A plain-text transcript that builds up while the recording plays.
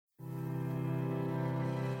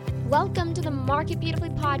Welcome to the Market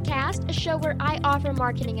Beautifully podcast, a show where I offer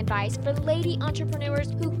marketing advice for lady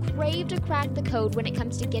entrepreneurs who crave to crack the code when it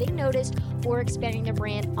comes to getting noticed or expanding their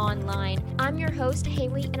brand online. I'm your host,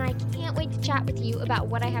 Haley, and I can't wait to chat with you about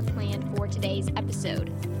what I have planned for today's episode.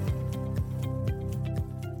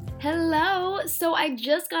 Hello! So I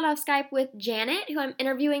just got off Skype with Janet, who I'm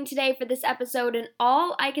interviewing today for this episode, and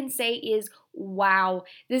all I can say is wow.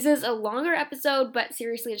 This is a longer episode, but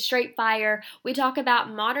seriously, it's straight fire. We talk about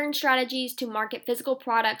modern strategies to market physical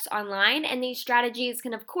products online, and these strategies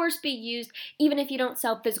can of course be used even if you don't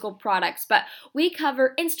sell physical products, but we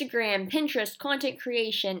cover Instagram, Pinterest, content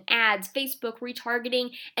creation, ads, Facebook retargeting,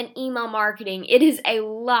 and email marketing. It is a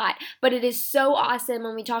lot, but it is so awesome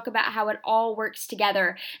when we talk about how it all works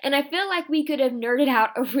together. And I feel like we could have nerded out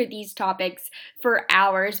over these topics for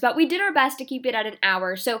hours, but we did our best to keep it at an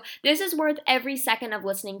hour. So this is worth every second of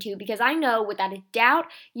listening to, because I know without a doubt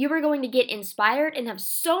you are going to get inspired and have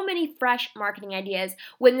so many fresh marketing ideas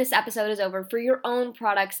when this episode is over for your own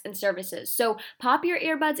products and services. So pop your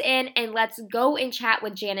earbuds in and let's go and chat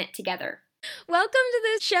with Janet together. Welcome to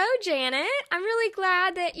the show, Janet. I'm really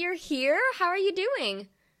glad that you're here. How are you doing?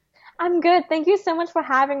 I'm good. Thank you so much for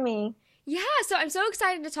having me. Yeah, so I'm so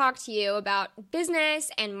excited to talk to you about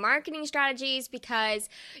business and marketing strategies because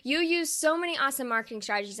you use so many awesome marketing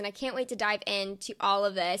strategies, and I can't wait to dive into all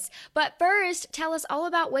of this. But first, tell us all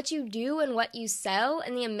about what you do and what you sell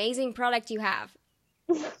and the amazing product you have.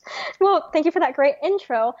 Well, thank you for that great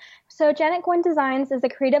intro. So Janet Gwynn Designs is a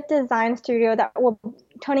creative design studio that will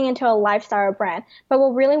turning into a lifestyle brand, but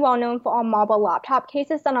we're really well known for our marble laptop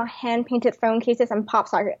cases and our hand-painted phone cases and pop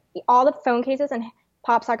sockets. All the phone cases and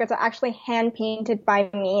pop sockets are actually hand painted by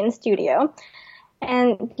me in studio.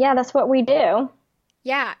 And yeah, that's what we do.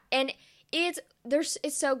 Yeah, and it's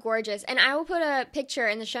so gorgeous. And I will put a picture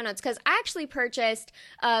in the show notes because I actually purchased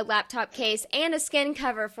a laptop case and a skin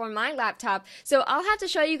cover for my laptop. So I'll have to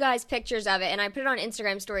show you guys pictures of it. And I put it on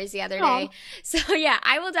Instagram stories the other day. So yeah,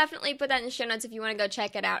 I will definitely put that in the show notes if you want to go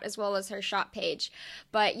check it out, as well as her shop page.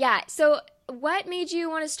 But yeah, so what made you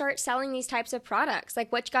want to start selling these types of products?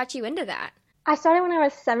 Like, what got you into that? I started when I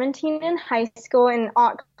was 17 in high school in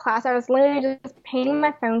art class. I was literally just painting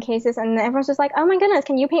my phone cases, and everyone's just like, "Oh my goodness,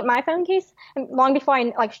 can you paint my phone case?" And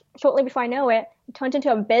shortly before I know it, it turned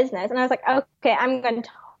into a business, and I was like, "Okay, I'm going to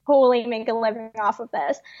totally make a living off of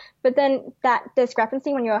this." But then that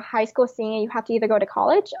discrepancy when you're a high school senior, you have to either go to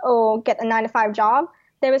college or get a 9-to-5 job.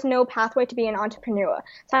 There was no pathway to be an entrepreneur.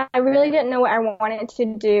 So I really didn't know what I wanted to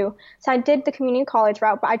do. So I did the community college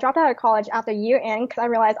route, but I dropped out of college after year end because I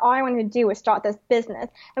realized all I wanted to do was start this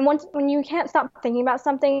business. And when you can't stop thinking about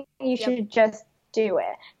something, you should just do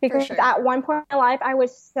it. Because at one point in my life, I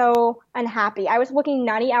was so unhappy. I was working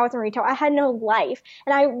 90 hours in retail. I had no life.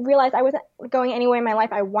 And I realized I wasn't going anywhere in my life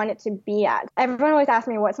I wanted to be at. Everyone always asks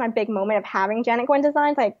me, what's my big moment of having Janet Gwynn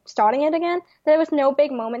Designs, like starting it again? There was no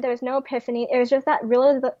big moment. There was no epiphany. It was just that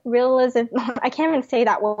realism. I can't even say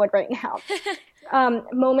that word right now.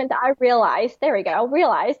 Moment that I realized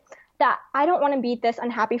that I don't want to be this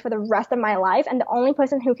unhappy for the rest of my life, and the only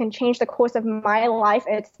person who can change the course of my life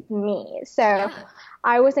is me. So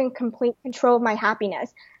I was in complete control of my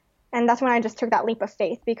happiness, and that's when I just took that leap of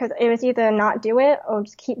faith, because it was either not do it or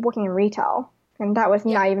just keep working in retail, and that was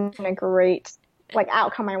not even a great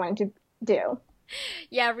outcome I wanted to do.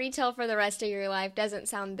 Yeah, retail for the rest of your life doesn't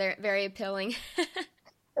sound very appealing.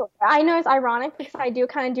 I know it's ironic because I do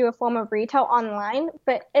kind of do a form of retail online,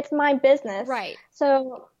 but it's my business. Right.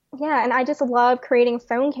 So yeah, and I just love creating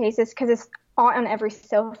phone cases because it's art on every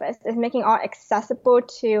surface. It's making art accessible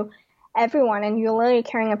to everyone, and you're literally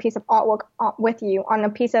carrying a piece of artwork with you on a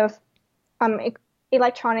piece of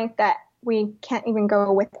electronic that we can't even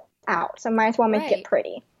go without. So might as well make it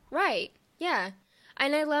pretty. Right, yeah.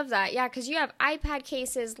 And I love that, yeah, because you have iPad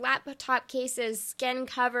cases, laptop cases, skin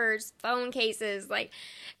covers, phone cases, and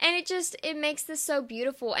it makes this so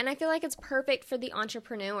beautiful. And I feel like it's perfect for the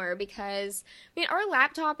entrepreneur because, our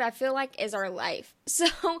laptop, I feel like, is our life. So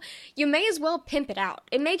you may as well pimp it out.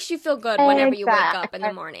 It makes you feel good whenever you wake up in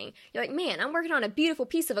the morning. You're like, man, I'm working on a beautiful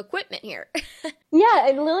piece of equipment here. Yeah,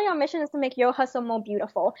 and literally our mission is to make your hustle more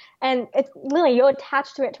beautiful. And it's literally, you're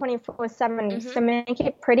attached to it 24/7, so make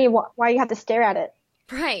it pretty while you have to stare at it.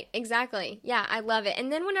 Right, exactly. Yeah, I love it.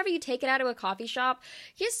 And then whenever you take it out of a coffee shop,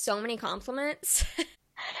 you get so many compliments.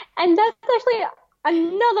 And that's actually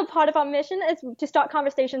another part of our mission, is to start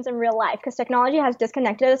conversations in real life, because technology has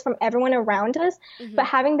disconnected us from everyone around us. But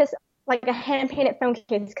having this a hand-painted phone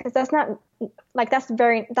case, because that's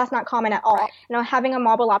not common at all. Right. Having a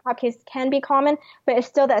marble laptop case can be common, but it's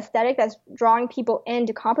still the aesthetic that's drawing people in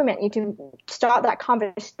to compliment you, to start that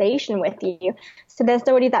conversation with you. So there's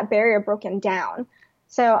already that barrier broken down.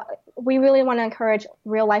 So we really want to encourage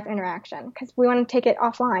real life interaction because we want to take it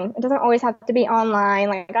offline. It doesn't always have to be online,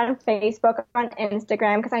 like on Facebook, on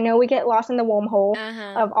Instagram, because I know we get lost in the wormhole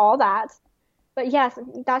of all that. But yes,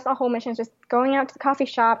 that's our whole mission, is just going out to the coffee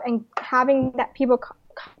shop and having that people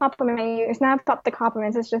compliment you. It's not about the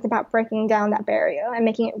compliments, it's just about breaking down that barrier and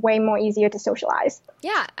making it way more easier to socialize.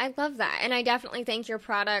 Yeah, I love that. And I definitely think your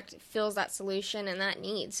product fills that solution and that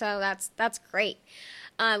need. So that's great.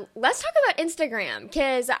 Let's talk about Instagram,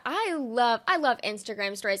 because I love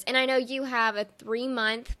Instagram stories. And I know you have a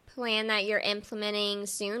 3-month plan that you're implementing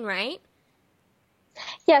soon, right?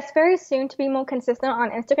 Yes, very soon to be more consistent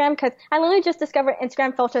on Instagram, because I literally just discovered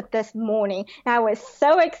Instagram filter this morning. And I was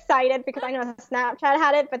so excited because I know Snapchat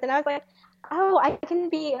had it, but then I was like, oh, I can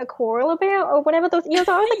be a koala bear or whatever those eels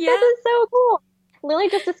are. I was like, This is so cool. Literally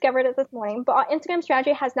just discovered it this morning, but our Instagram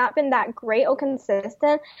strategy has not been that great or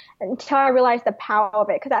consistent until I realized the power of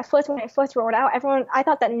it. Because at first, when I first rolled out, I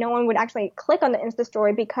thought that no one would actually click on the Insta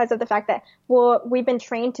story because of the fact that we've been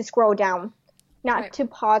trained to scroll down, not to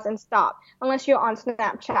pause and stop, unless you're on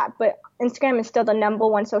Snapchat. But Instagram is still the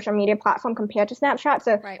 #1 social media platform compared to Snapchat,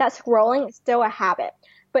 so that scrolling is still a habit.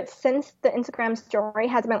 But since the Instagram story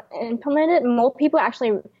has been implemented,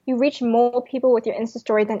 you reach more people with your Insta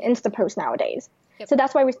story than Insta posts nowadays. Yep. So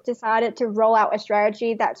that's why we decided to roll out a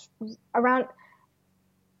strategy that's around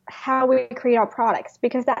how we create our products,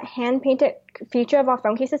 because that hand-painted feature of our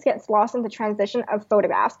phone cases gets lost in the transition of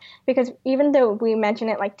photographs. Because even though we mention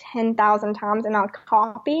it like 10,000 times in our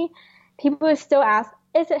copy, people still ask,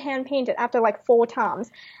 is it hand-painted, after like 4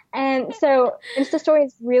 times? And so Insta Story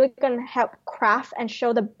is really going to help craft and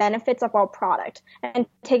show the benefits of our product and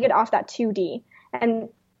take it off that 2D and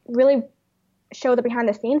really show the behind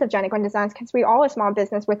the scenes of Janet Gwen Designs, because we are a small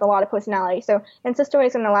business with a lot of personality. So Insta Story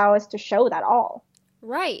is going to allow us to show that all.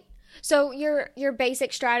 Right. So your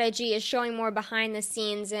basic strategy is showing more behind the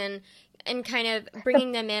scenes and kind of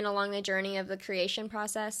bringing them in along the journey of the creation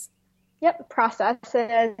process. Yep,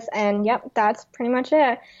 processes, and that's pretty much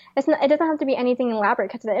it. It doesn't have to be anything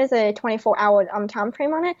elaborate, because there is a 24-hour time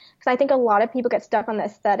frame on it, because I think a lot of people get stuck on the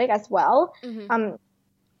aesthetic as well. Mm-hmm.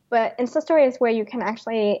 But Insta Story is where you can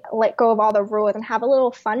actually let go of all the rules and have a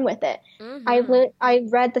little fun with it. Mm-hmm. I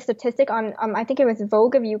read the statistic on, I think it was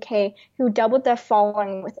Vogue of UK, who doubled their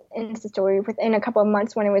following with Insta Story within a couple of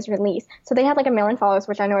months when it was released. So they had like 1 million followers,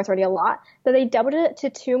 which I know is already a lot. But they doubled it to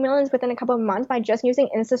 2 million within a couple of months by just using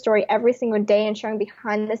Insta Story every single day and showing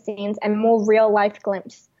behind the scenes and more real life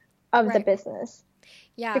glimpse of the business.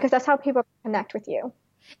 Yeah. Because that's how people connect with you.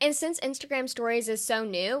 And since Instagram Stories is so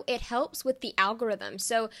new, it helps with the algorithm.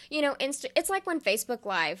 So, it's like when Facebook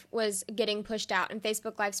Live was getting pushed out, and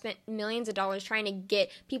Facebook Live spent millions of dollars trying to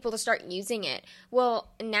get people to start using it.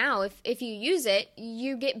 Well, now, if you use it,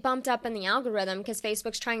 you get bumped up in the algorithm because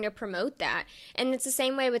Facebook's trying to promote that. And it's the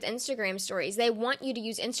same way with Instagram Stories. They want you to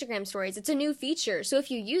use Instagram Stories. It's a new feature. So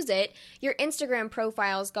if you use it, your Instagram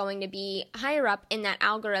profile is going to be higher up in that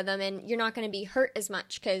algorithm, and you're not going to be hurt as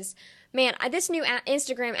much because, man, this new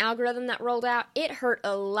Instagram algorithm that rolled out, it hurt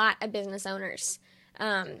a lot of business owners.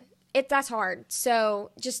 That's hard.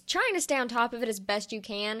 So just trying to stay on top of it as best you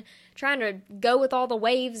can, trying to go with all the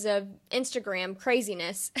waves of Instagram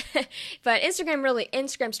craziness. But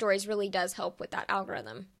Instagram Stories really does help with that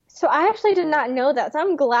algorithm. So I actually did not know that. So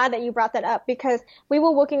I'm glad that you brought that up, because we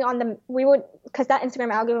were working on because that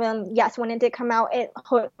Instagram algorithm, yes, when it did come out, it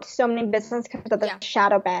hurt so many businesses because of the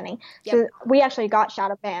shadow banning. Yep. So we actually got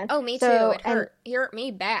shadow banned. Oh, me too. It hurt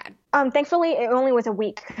me bad. Thankfully, it only was a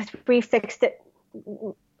week because we fixed it.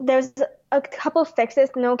 There's a couple of fixes,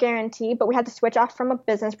 no guarantee, but we had to switch off from a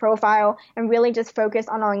business profile and really just focus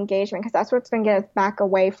on our engagement, because that's what's going to get us back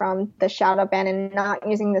away from the shadow ban and not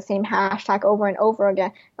using the same hashtag over and over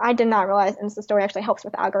again. I did not realize Insta Story actually helps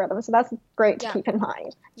with algorithms, so that's great to keep in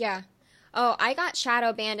mind. Yeah. Oh, I got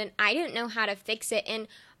shadow banned and I didn't know how to fix it, and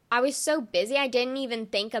I was so busy I didn't even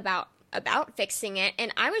think about fixing it,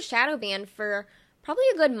 and I was shadow banned for probably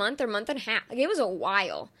a good month or month and a half. Like, it was a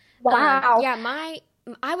while. Wow.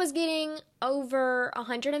 I was getting over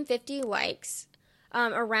 150 likes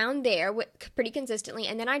around there pretty consistently,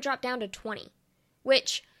 and then I dropped down to 20,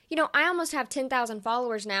 which, I almost have 10,000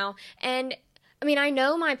 followers now, and I mean, I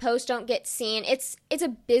know my posts don't get seen. It's a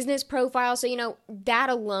business profile, so, that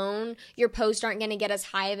alone, your posts aren't going to get as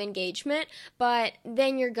high of engagement, but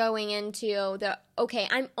then you're going into okay,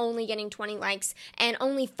 I'm only getting 20 likes, and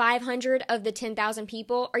only 500 of the 10,000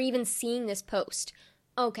 people are even seeing this post.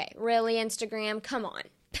 Okay, really, Instagram? Come on.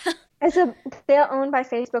 They're owned by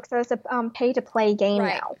Facebook, so it's a pay-to-play game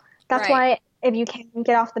now. That's why if you can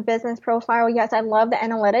get off the business profile, yes, I love the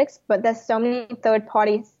analytics, but there's so many third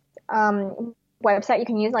parties website you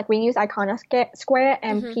can use. Like we use Iconosquare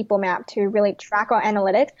and People Map to really track our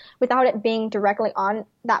analytics without it being directly on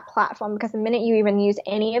that platform, because the minute you even use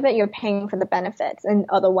any of it, you're paying for the benefits in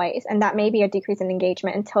other ways. And that may be a decrease in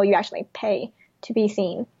engagement until you actually pay to be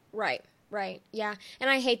seen. Right. Right. Yeah. And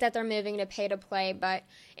I hate that they're moving to pay to play, but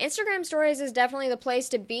Instagram stories is definitely the place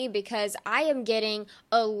to be, because I am getting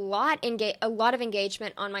a lot of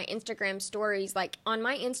engagement on my Instagram stories. Like on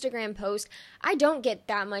my Instagram post, I don't get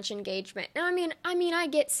that much engagement. Now, I mean, I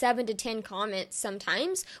get 7 to 10 comments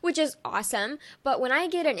sometimes, which is awesome. But when I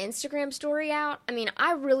get an Instagram story out, I mean,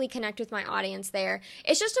 I really connect with my audience there.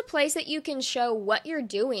 It's just a place that you can show what you're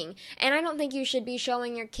doing. And I don't think you should be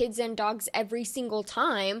showing your kids and dogs every single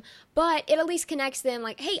time, but it at least connects them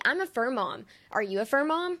like, hey, I'm a fur mom. Are you a fur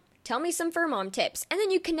mom? Tell me some fur mom tips. And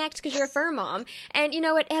then you connect because you're a fur mom. And,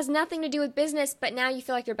 it has nothing to do with business, but now you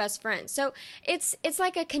feel like you're best friends. So it's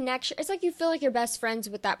like a connection. It's like you feel like you're best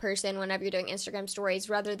friends with that person whenever you're doing Instagram stories,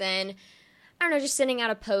 rather than, I don't know, just sending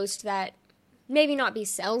out a post that maybe not be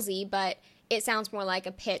salesy, but it sounds more like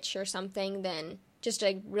a pitch or something than just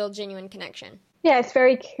a real genuine connection. Yeah, it's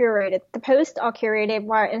very curated. The posts are curated,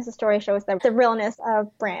 while Insta story shows the realness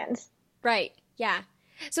of brands. Right, yeah.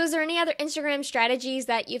 So is there any other Instagram strategies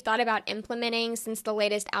that you've thought about implementing since the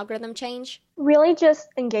latest algorithm change? Really just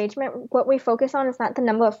engagement. What we focus on is not the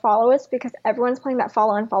number of followers, because everyone's playing that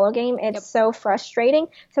follow unfollow game. It's so frustrating.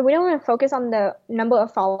 So we don't want to focus on the number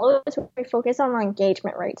of followers. We focus on our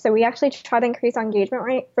engagement rate. So we actually try to increase our engagement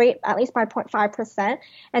rate at least by 0.5%.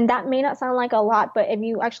 And that may not sound like a lot, but if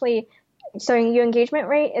you actually... So your engagement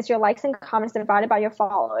rate is your likes and comments divided by your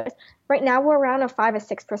followers. Right now, we're around a 5 or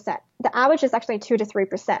 6%. The average is actually 2 to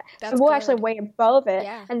 3%. So we're actually way above it.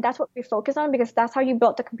 Yeah. And that's what we focus on, because that's how you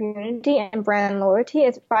build the community and brand loyalty,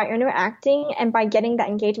 is by interacting and by getting that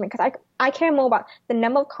engagement. Because I care more about the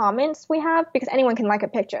number of comments we have, because anyone can like a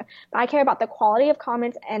picture. But I care about the quality of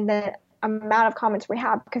comments and the amount of comments we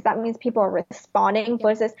have, because that means people are responding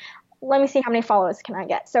versus, let me see how many followers can I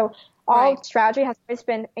get. So all strategy has always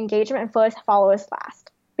been engagement and first, followers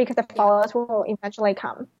last, because the followers will eventually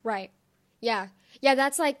come. Right. Yeah. Yeah,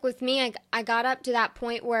 that's like with me, I got up to that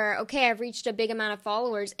point where, okay, I've reached a big amount of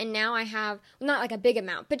followers, and now I have, not like a big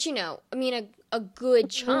amount, but a good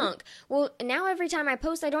chunk. Well, now every time I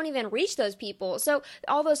post, I don't even reach those people. So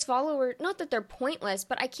all those followers, not that they're pointless,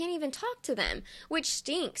 but I can't even talk to them, which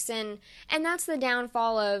stinks. And that's the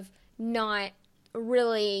downfall of not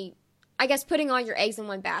really, I guess, putting all your eggs in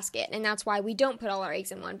one basket. And that's why we don't put all our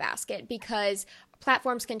eggs in one basket, because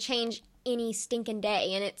platforms can change any stinking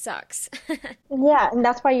day, and it sucks. Yeah, and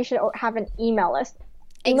that's why you should have an email list.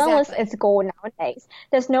 Email list is gold nowadays.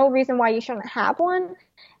 There's no reason why you shouldn't have one,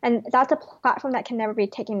 and that's a platform that can never be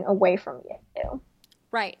taken away from you.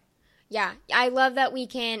 Right. Yeah, I love that we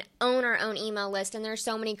can own our own email list, and there's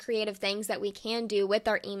so many creative things that we can do with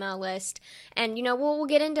our email list. And, we'll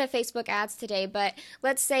get into Facebook ads today, but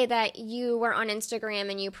let's say that you were on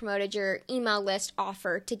Instagram and you promoted your email list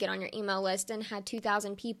offer to get on your email list and had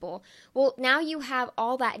 2,000 people. Well, now you have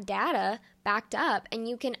all that data backed up, and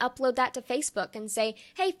you can upload that to Facebook and say,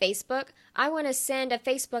 hey, Facebook, I want to send a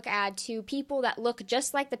Facebook ad to people that look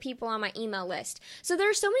just like the people on my email list. So there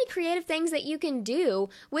are so many creative things that you can do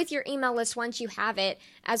with your email list once you have it,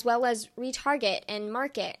 as well as retarget and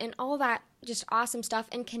market and all that just awesome stuff,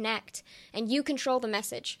 and connect, and you control the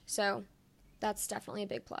message. So that's definitely a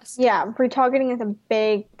big plus. Yeah, retargeting is a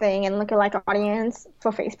big thing, and lookalike audience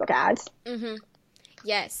for Facebook ads. Mm-hmm.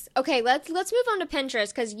 Yes. Okay, let's move on to Pinterest,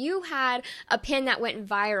 because you had a pin that went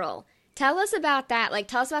viral. Tell us about that.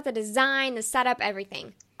 Tell us about the design, the setup,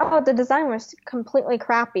 everything. Oh, the design was completely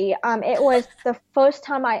crappy. It was the first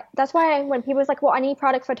time that's why when people was like, well, I need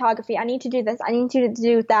product photography, I need to do this, I need to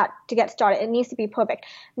do that to get started, it needs to be perfect.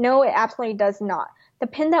 No, it absolutely does not. The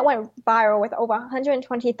pin that went viral with over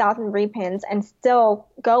 120,000 repins and still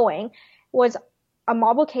going was a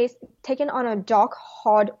marble case taken on a dark,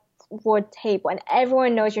 hard wood table, and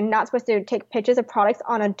everyone knows you're not supposed to take pictures of products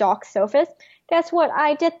on a dark surface. Guess what?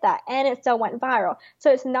 I did that, and it still went viral. So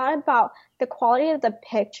it's not about the quality of the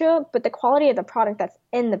picture, but the quality of the product that's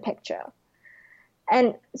in the picture.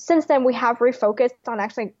 And since then, we have refocused on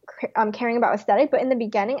actually caring about aesthetic, but in the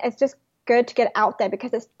beginning, it's just good to get out there,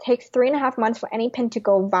 because it takes 3.5 months for any pin to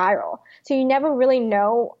go viral. So you never really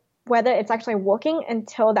know whether it's actually working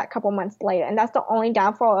until that couple months later. And that's the only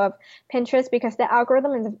downfall of Pinterest, because the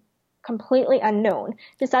algorithm is completely unknown,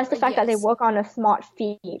 besides the fact that they work on a smart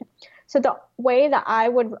feed. So the way that I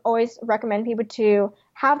would always recommend people to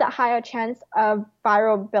have that higher chance of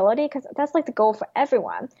virality, because that's the goal for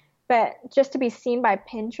everyone, but just to be seen by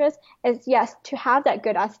Pinterest is, yes, to have that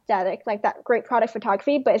good aesthetic, that great product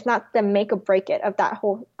photography, but it's not the make or break it of that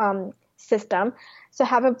whole system. So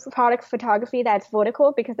have a product photography that's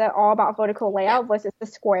vertical because they're all about vertical layout versus the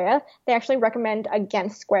square. They actually recommend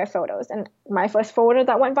against square photos. And my first photo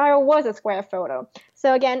that went viral was a square photo.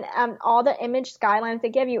 So again, all the image guidelines they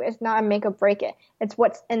give you is not a make or break it. It's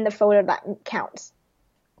what's in the photo that counts.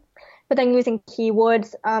 But then using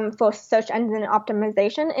keywords for search engine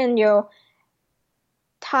optimization in your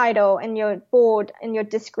title and your board and your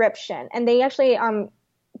description. And they actually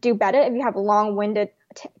do better if you have long-winded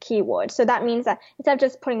keywords. So that means that instead of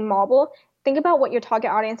just putting marble, think about what your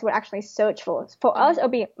target audience would actually search for. For us, it'll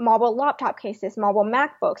be marble laptop cases, marble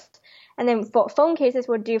MacBooks. And then for phone cases,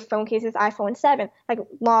 we'll do phone cases iPhone 7, like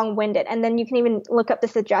long-winded. And then you can even look up the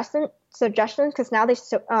suggestions because now they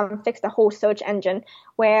fixed the whole search engine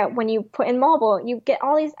where when you put in marble, you get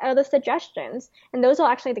all these other suggestions. And those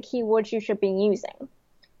are actually the keywords you should be using.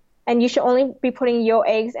 And you should only be putting your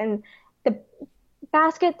eggs in the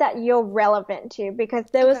basket that you're relevant to, because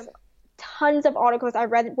there was tons of articles I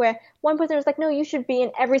read where one person was like, no, you should be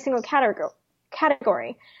in every single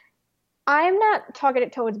category. I'm not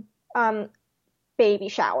targeted towards baby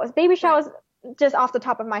showers. Baby showers, just off the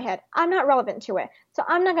top of my head, I'm not relevant to it. So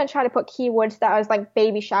I'm not going to try to put keywords that was like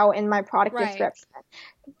baby shower in my product description.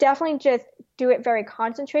 Definitely just do it very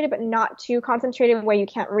concentrated, but not too concentrated where you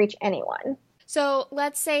can't reach anyone. So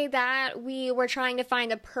let's say that we were trying to find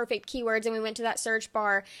the perfect keywords and we went to that search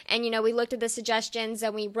bar and, we looked at the suggestions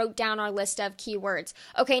and we wrote down our list of keywords.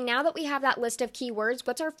 Okay, now that we have that list of keywords,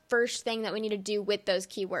 what's our first thing that we need to do with those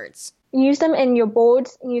keywords? Use them in your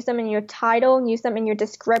boards, use them in your title, use them in your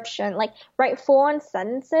description. Like write full-on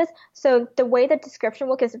sentences. So the way the description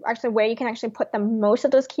works is actually where you can actually put the most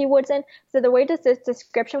of those keywords in. So the way this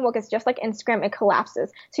description works is just like Instagram, it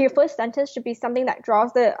collapses. So your first sentence should be something that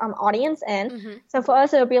draws the audience in. Mm-hmm. So for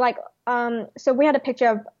us, it'll be like, so we had a picture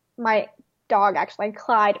of my dog, actually,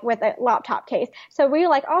 Clyde, with a laptop case. So we were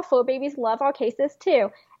like, oh, fur babies love our cases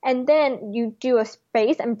too. And then you do a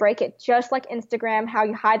space and break it just like Instagram, how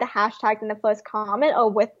you hide the hashtags in the first comment, or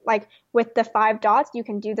with the 5 dots, you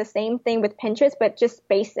can do the same thing with Pinterest, but just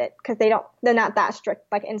space it because they're not that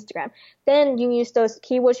strict like Instagram. Then you use those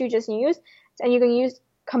keywords you just used and you can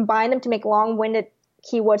combine them to make long-winded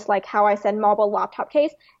keywords like how I said marble laptop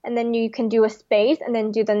case, and then you can do a space and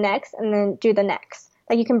then do the next and then do the next.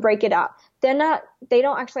 Like you can break it up. They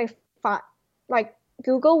don't actually like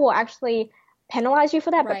Google will actually penalize you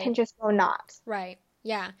for that, but Pinterest will not. Right.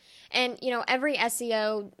 Yeah. And, every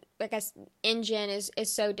SEO, I guess, engine is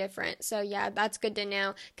so different. So, yeah, that's good to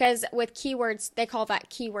know. Because with keywords, they call that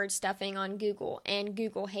keyword stuffing on Google, and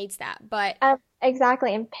Google hates that. But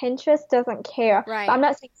exactly. And Pinterest doesn't care. Right. But I'm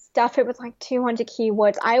not saying stuff it with like 200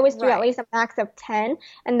 keywords. I always do at least a max of 10.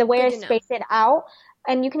 And the way I space it out,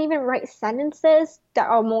 and you can even write sentences that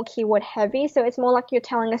are more keyword heavy. So it's more like you're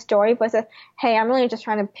telling a story versus, hey, I'm really just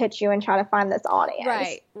trying to pitch you and try to find this audience.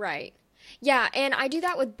 Right. Yeah, and I do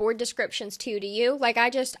that with board descriptions too. Do you? Like I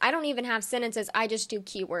don't even have sentences. I just do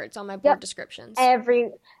keywords on my board descriptions.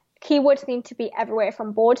 Keywords need to be everywhere,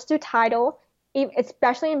 from boards to title,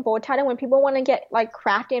 especially in board title when people want to get like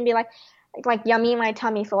crafty and be like yummy in my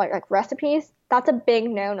tummy for like recipes. That's a big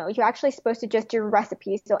no-no. You're actually supposed to just do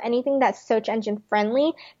recipes. So anything that's search engine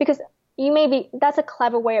friendly, because that's a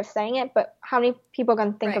clever way of saying it, but how many people are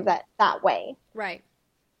going to think of that way? Right.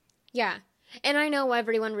 Yeah. And I know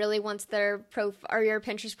everyone really wants their or your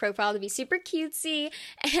Pinterest profile to be super cutesy,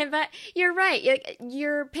 but you're right.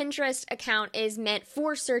 Your Pinterest account is meant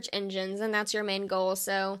for search engines, and that's your main goal.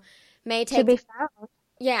 So may take to be found.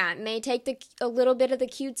 Yeah, may take a little bit of the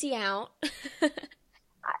cutesy out.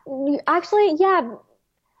 Actually, yeah.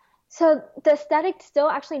 So the aesthetic still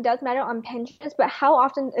actually does matter on Pinterest, but how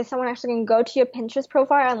often is someone actually going to go to your Pinterest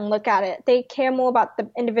profile and look at it? They care more about the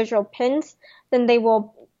individual pins than they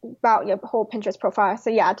will about your whole Pinterest profile. So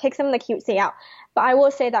yeah, take some of the cutesy out. But I will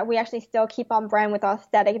say that we actually still keep on brand with our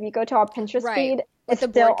aesthetic. If you go to our Pinterest feed, it's the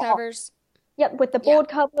board covers. Yep, with the board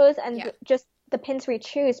covers and just the pins we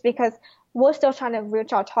choose, because we're still trying to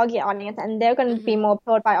reach our target audience and they're going to be more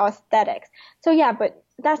appealed by our aesthetics. So yeah, but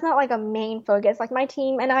that's not like a main focus. Like my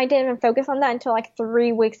team and I didn't even focus on that until like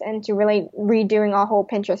 3 weeks into really redoing our whole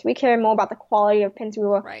Pinterest. We care more about the quality of pins we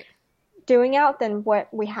were doing out than what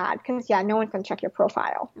we had, because no one can check your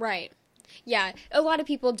profile. Right. Yeah, a lot of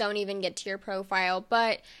people don't even get to your profile,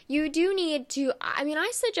 but you do need to, I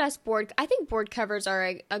suggest I think board covers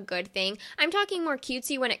are a good thing. I'm talking more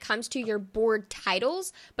cutesy when it comes to your board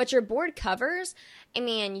titles, but your board covers,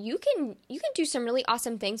 you can do some really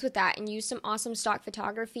awesome things with that and use some awesome stock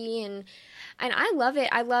photography, and I love it.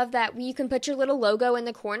 I love that you can put your little logo in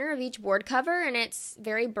the corner of each board cover, and it's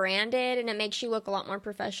very branded, and it makes you look a lot more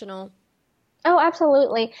professional. Oh,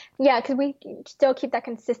 absolutely. Yeah, because we still keep that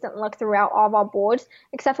consistent look throughout all of our boards,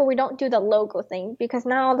 except for we don't do the logo thing because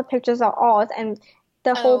now all the pictures are ours, and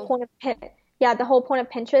the whole Oh, point of the whole point of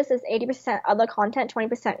Pinterest is 80% other content,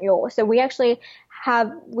 20% yours. So we actually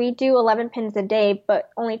we do 11 pins a day,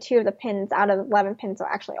 but only two of the pins out of 11 pins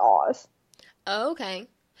are actually ours. okay.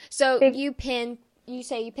 So Big you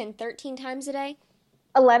say you pin 13 times a day?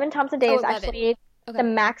 11 times a day Oh, is 11. actually the Okay.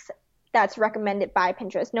 max that's recommended by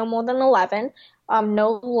Pinterest. No more than 11.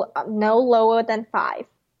 No lower than five.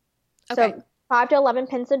 Okay. So 5 to 11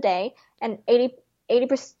 pins a day and 80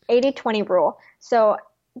 20 rule. So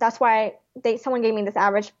that's why someone gave me this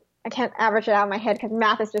average. I can't average it out of my head because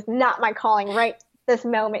math is just not my calling right this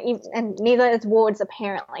moment, and neither is Ward's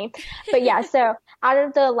apparently. But yeah, so out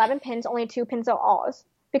of the 11 pins, only 2 pins are ours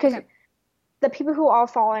because Okay. the people who are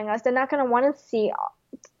following us, they're not going to want to see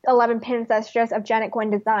 11 pins that's just of Janet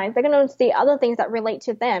Gwen designs. They're going to see other things that relate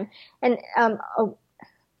to them. And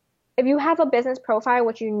if you have a business profile,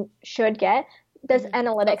 which you should get, there's Hmm. Oh,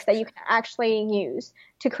 analytics for that you sure. can actually use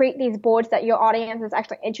to create these boards that your audience is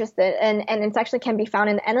actually interested in, and it actually can be found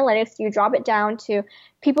in the analytics. You drop it down to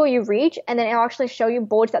people you reach, and then it'll actually show you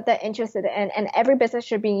boards that they're interested in, and every business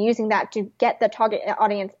should be using that to get the target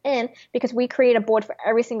audience in, because we create a board for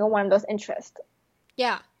every single one of those interests.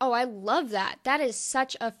 Yeah. Oh, I love that. That is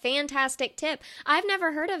such a fantastic tip. I've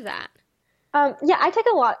never heard of that. Yeah, I take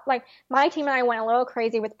a lot. Like my team and I went a little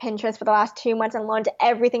crazy with Pinterest for the last 2 months and learned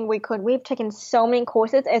everything we could. We've taken so many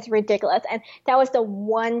courses, it's ridiculous. And that was the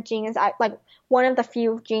one genius, one of the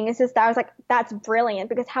few geniuses that I was like, that's brilliant.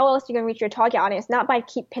 Because how else are you gonna reach your target audience? Not by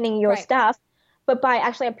keep pinning your Right. stuff, but by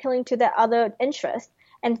actually appealing to the other interests.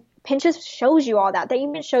 And Pinterest shows you all that. They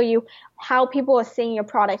even show you how people are seeing your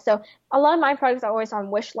product. So a lot of my products are always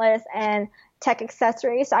on wish list and tech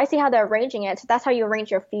accessories. So I see how they're arranging it. So that's how you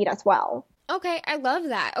arrange your feed as well. Okay, I love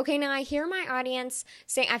that. Okay, now I hear my audience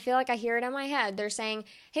saying, I feel like I hear it in my head. They're saying,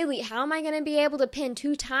 Haley, how am I going to be able to pin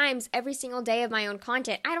 2 times every single day of my own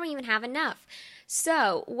content? I don't even have enough.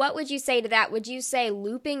 So, what would you say to that? Would you say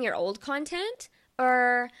looping your old content?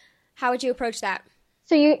 Or how would you approach that?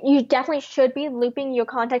 So you definitely should be looping your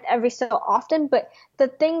content every so often, but the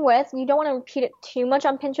thing with you don't want to repeat it too much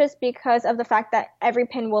on Pinterest because of the fact that every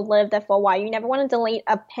pin will live there for a while. You never want to delete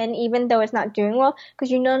a pin even though it's not doing well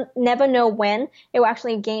because never know when it will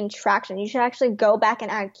actually gain traction. You should actually go back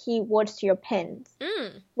and add keywords to your pins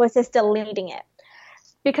Mm, versus deleting it.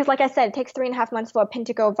 Because like I said, it takes 3.5 months for a pin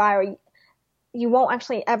to go viral. You won't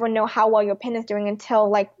actually ever know how well your pin is doing until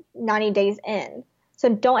like 90 days in. So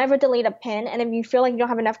don't ever delete a pin. And if you feel like you don't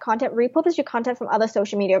have enough content, repurpose your content from other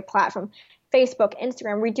social media platforms, Facebook,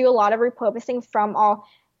 Instagram. We do a lot of repurposing from our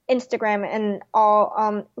Instagram and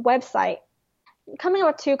our website. Coming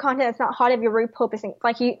up with content that's not hard if you're repurposing.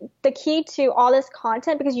 The key to all this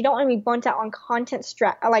content, because you don't want to be burnt out on content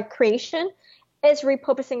creation, is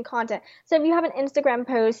repurposing content. So if you have an Instagram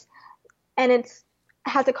post and it's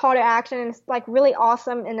has a call to action and it's like really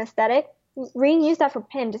awesome and aesthetic, reuse that for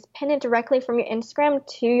pin. Just pin it directly from your Instagram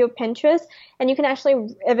to your Pinterest, and you can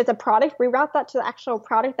actually, if it's a product, reroute that to the actual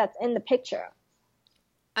product that's in the picture.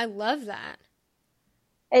 I love that.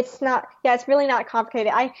 It's really not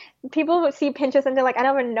complicated. People would see Pinterest and they're like, I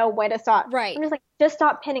don't even know where to start. Right. I'm just like, just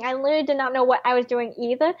stop pinning. I literally did not know what I was doing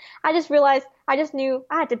either. I just realized, I just knew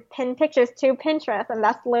I had to pin pictures to Pinterest, and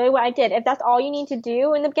that's literally what I did. If that's all you need to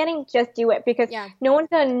do in the beginning, just do it, because Yeah. no one's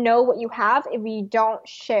gonna know what you have if you don't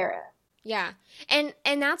share it. Yeah.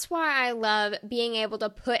 And that's why I love being able to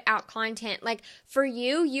put out content. Like for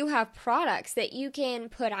you, you have products that you can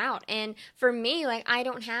put out. And for me, like I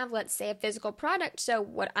don't have, let's say, a physical product. So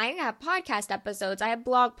what I have podcast episodes, I have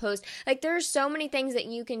blog posts. Like there's so many things that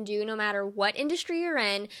you can do no matter what industry you're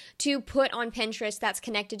in to put on Pinterest that's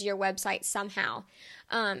connected to your website somehow.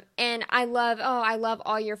 And I love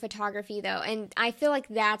all your photography though. And I feel like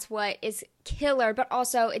that's what is killer, but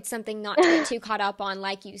also it's something not to get too caught up on,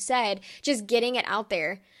 like you said, just getting it out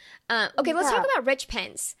there. Okay, let's talk Yeah. about rich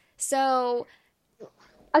pins. So,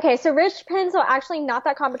 Okay, so rich pins are actually not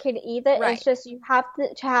that complicated either. right. It's just you have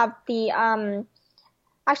to have the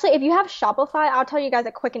actually, if you have Shopify, I'll tell you guys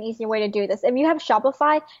a quick and easy way to do this. If you have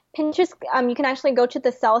Shopify, Pinterest, you can actually go to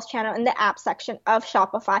the sales channel in the app section of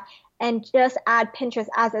Shopify and just add Pinterest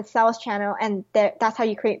as a sales channel, and that's how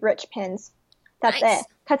you create rich pins. That's Nice. it.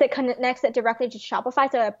 Because it connects it directly to Shopify,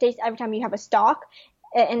 so it updates every time you have a stock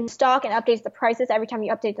in stock and updates the prices every time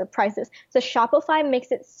you update the prices. So Shopify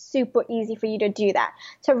makes it super easy for you to do that.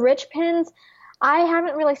 So rich pins, I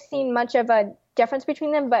haven't really seen much of a difference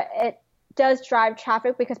between them, but it does drive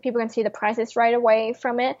traffic because people can see the prices right away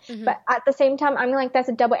from it. Hmm. But at the same time, I'm like, that's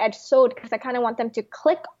a double-edged sword because I kind of want them to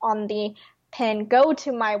click on the pin, go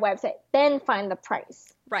to my website, then find the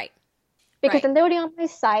price. Right. Because then they're already on my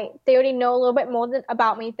site. They already know a little bit more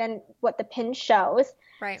about me than what the pin shows.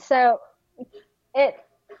 Right. So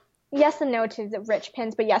yes and no to the rich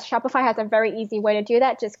pins, but yes, Shopify has a very easy way to do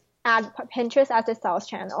that. Just add Pinterest as a sales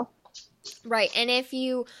channel. Right, and if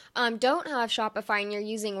you don't have Shopify and you're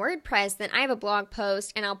using WordPress, then I have a blog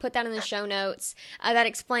post, and I'll put that in the show notes, that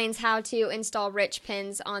explains how to install rich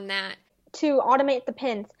pins on that. To automate the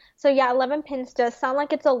pins. So yeah, 11 pins does sound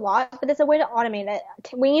like it's a lot, but there's a way to automate it.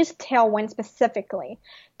 We use Tailwind specifically.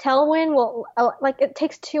 Tailwind will, it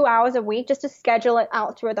takes 2 hours a week just to schedule it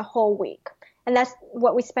out through the whole week. And that's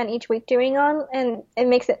what we spend each week doing on, and it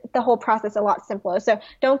makes the whole process a lot simpler. So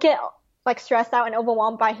don't get stressed out and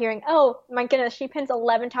overwhelmed by hearing, oh my goodness, she pins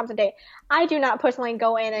 11 times a day. I do not personally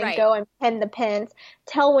go in and go and pin the pins.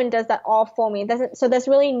 Tailwind does that all for me. So there's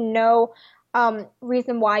really no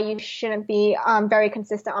reason why you shouldn't be very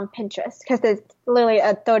consistent on Pinterest, because there's literally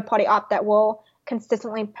a third-party app that will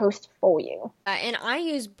consistently post for you. And I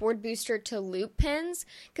use Board Booster to loop pins,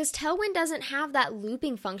 because Tailwind doesn't have that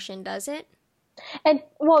looping function, does it?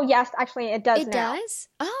 Well, yes, actually, it does now. It does?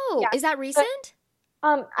 Oh, yeah. Is that recent?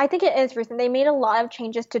 I think it is recent. They made a lot of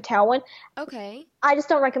changes to Tailwind. Okay. I just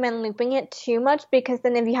don't recommend looping it too much, because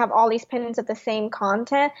then if you have all these pins of the same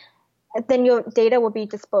content, then your data will be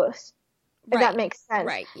dispersed. If that makes sense.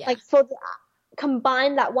 Right, yeah. Like, so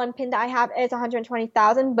combined, that one pin that I have is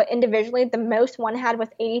 120,000, but individually the most one had was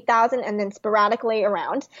 80,000, and then sporadically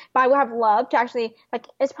around. But I would have loved to actually,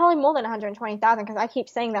 it's probably more than 120,000, because I keep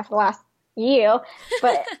saying that for the last year,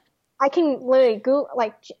 but I can literally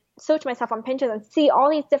search myself on Pinterest and see all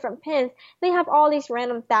these different pins. They have all these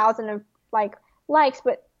random thousand of likes,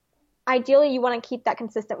 but ideally you want to keep that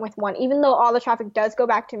consistent with one, even though all the traffic does go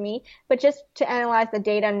back to me. But just to analyze the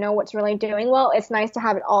data and know what's really doing well, it's nice to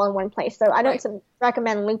have it all in one place. So I don't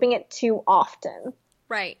recommend looping it too often.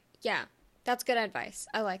 Right. Yeah. That's good advice.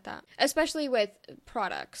 I like that. Especially with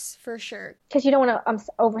products, for sure. Because you don't want to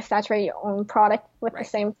oversaturate your own product with the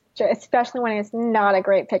same picture, especially when it's not a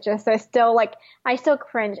great picture. So it's still I still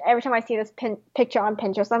cringe every time I see this picture on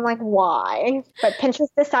Pinterest. I'm like, why? But Pinterest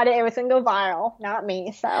decided it was going to go viral, not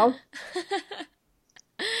me, so.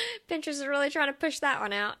 Pinterest is really trying to push that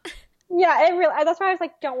one out. Yeah, it really. That's why I was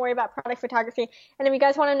like, don't worry about product photography. And if you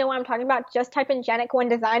guys want to know what I'm talking about, just type in Janet Cohen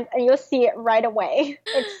Designs and you'll see it right away.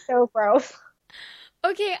 It's so gross.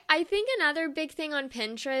 Okay, I think another big thing on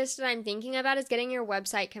Pinterest that I'm thinking about is getting your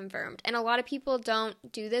website confirmed. And a lot of people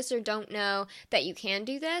don't do this or don't know that you can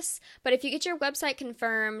do this. But if you get your website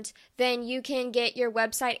confirmed, then you can get your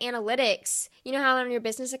website analytics. You know how on your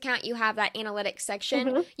business account you have that analytics section?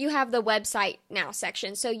 Mm-hmm. You have the website now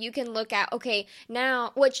section. So you can look at, okay,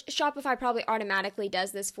 now, which Shopify probably automatically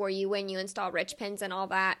does this for you when you install rich pins and all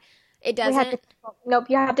that. It doesn't? Nope,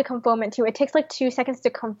 you have to confirm it too. It takes 2 seconds to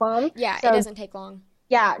confirm. Yeah, so, it doesn't take long.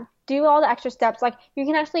 Yeah, do all the extra steps. You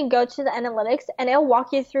can actually go to the analytics and it'll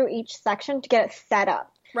walk you through each section to get it set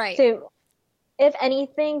up. Right. So if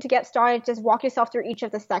anything, to get started, just walk yourself through each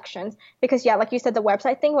of the sections. Because, yeah, like you said, the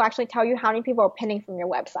website thing will actually tell you how many people are pinning from your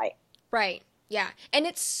website. Right. Yeah. And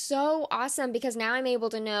it's so awesome because now I'm able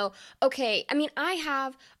to know, okay, I mean, I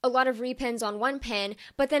have a lot of repins on one pin,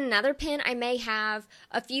 but then another pin, I may have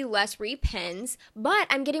a few less repins, but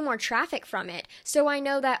I'm getting more traffic from it. So I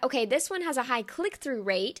know that, okay, this one has a high click-through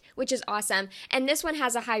rate, which is awesome, and this one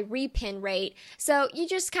has a high repin rate. So you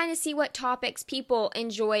just kind of see what topics people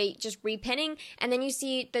enjoy just repinning, and then you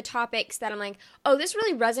see the topics that I'm like, oh, this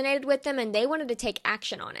really resonated with them, and they wanted to take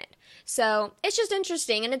action on it. So it's just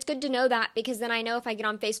interesting, and it's good to know that because then I know if I get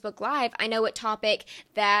on Facebook Live, I know what topic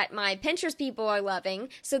that my Pinterest people are loving.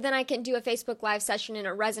 So then I can do a Facebook Live session and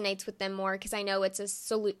it resonates with them more because I know it's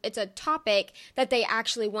a topic that they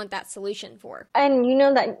actually want that solution for. And you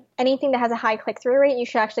know that anything that has a high click-through rate, you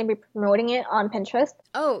should actually be promoting it on Pinterest.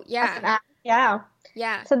 Oh, yeah. Yeah.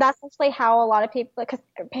 Yeah. So that's actually how a lot of people, because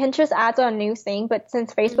Pinterest ads are a new thing, but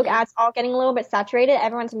since Facebook ads are getting a little bit saturated,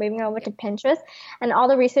 everyone's moving over to Pinterest. And all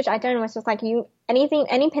the research I've done was just any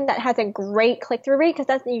pin that has a great click-through rate, because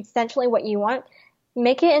that's essentially what you want,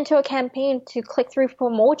 make it into a campaign to click through for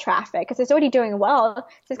more traffic, because it's already doing well. So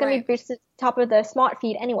it's going to be boosted to the top of the smart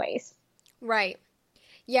feed anyways. Right.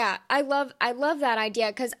 Yeah, I love that idea,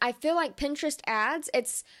 because I feel like Pinterest ads,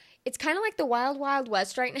 it's kind of like the wild, wild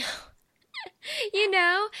west right now. You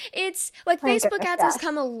know, it's like Facebook ads has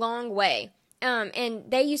come a long way. And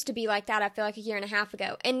they used to be like that, I feel like a year and a half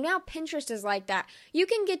ago. And now Pinterest is like that. You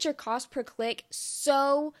can get your cost per click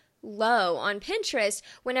so low on Pinterest.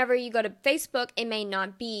 Whenever you go to Facebook, it may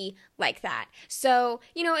not be like that. So,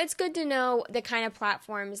 you know, it's good to know the kind of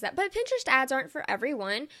platforms but Pinterest ads aren't for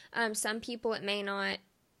everyone. Some people it may not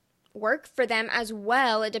work for them as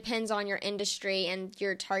well. It depends on your industry and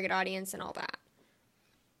your target audience and all that.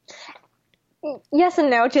 Yes and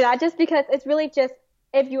no to that, just because it's really just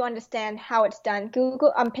if you understand how it's done.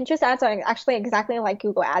 Pinterest ads are actually exactly like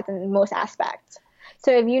Google ads in most aspects.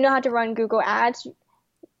 So if you know how to run Google ads,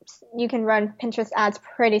 you can run Pinterest ads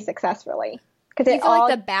pretty successfully. Do you feel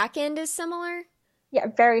like the back end is similar? Yeah,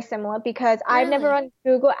 very similar, because I've never run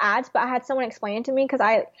Google ads, but I had someone explain it to me, because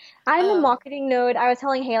I'm a marketing nerd. I was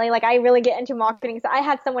telling Haley, like, I really get into marketing, so I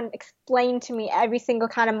had someone explain to me every single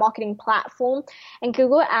kind of marketing platform. And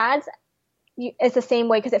Google ads is the same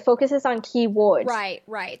way, because it focuses on keywords.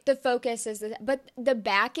 Right. The focus is, but the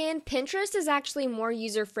back end, Pinterest is actually more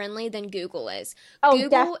user friendly than Google is. Google,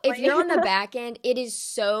 definitely. if you're on the back end, it is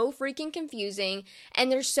so freaking confusing,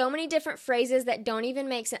 and there's so many different phrases that don't even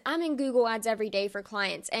make sense. I'm in Google ads every day for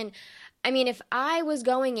clients, and I mean, if I was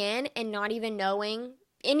going in and not even knowing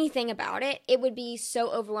anything about it, it would be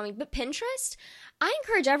so overwhelming. But Pinterest, I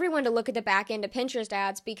encourage everyone to look at the back end of Pinterest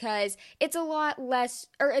ads, because it's a lot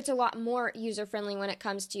more user friendly when it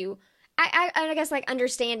comes to, I guess, like,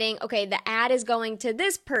 understanding, okay, the ad is going to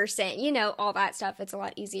this person, all that stuff. It's a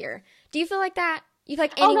lot easier. Do you feel like that? You feel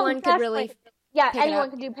like anyone could really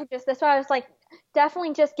anyone could do Pinterest. That's why I was like,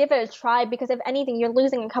 definitely just give it a try, because if anything, you're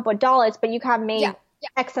losing a couple of dollars, but you could have made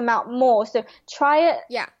X amount more. So try it.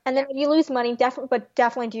 Yeah. And then if you lose money,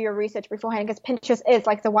 definitely do your research beforehand, because Pinterest is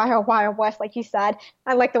like the Wild West, like you said.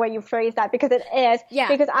 I like the way you phrased that, because it is. Yeah.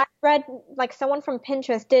 Because I read, like, someone from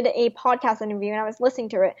Pinterest did a podcast interview, and I was listening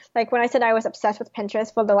to it. Like, when I said I was obsessed with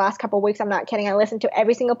Pinterest for the last couple of weeks, I'm not kidding. I listened to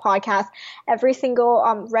every single podcast, read every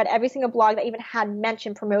single blog that even had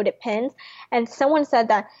mentioned promoted pins. And someone said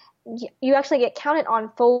that you actually get counted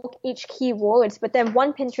on for each keywords, but then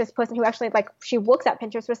one Pinterest person who actually, like, she works at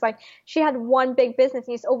Pinterest, was like, she had one big business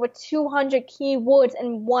and used over 200 keywords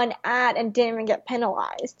in one ad and didn't even get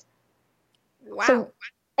penalized. Wow. So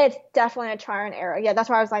it's definitely a trial and error. Yeah,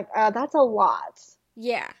 that's why I was like, that's a lot.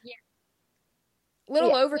 Yeah.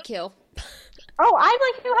 Little overkill. Oh, I'm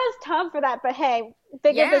like, who has time for that? But hey,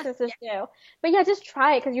 bigger businesses do. But yeah, just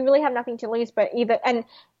try it, because you really have nothing to lose. And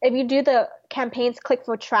if you do the campaigns click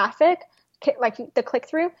for traffic, like the click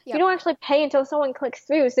through, you don't actually pay until someone clicks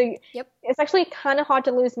through. So it's actually kind of hard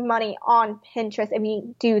to lose money on Pinterest if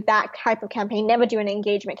you do that type of campaign. Never do an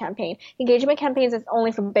engagement campaign. Engagement campaigns is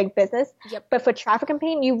only for big business. But for traffic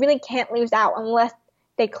campaign, you really can't lose out unless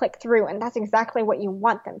they click through, and that's exactly what you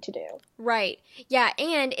want them to do. Right. Yeah,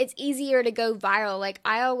 and it's easier to go viral. Like,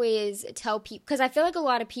 I always tell people, because I feel like a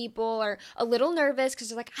lot of people are a little nervous because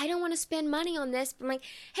they're like, I don't want to spend money on this. But I'm like,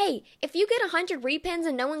 hey, if you get 100 repins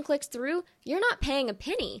and no one clicks through, you're not paying a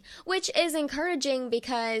penny, which is encouraging,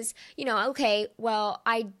 because, okay, well,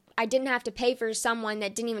 I didn't have to pay for someone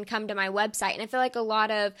that didn't even come to my website. And I feel like a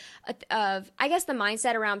lot of I guess the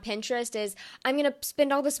mindset around Pinterest is, I'm going to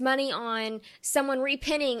spend all this money on someone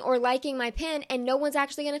repinning or liking my pin, and no one's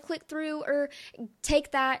actually going to click through or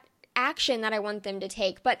take that action that I want them to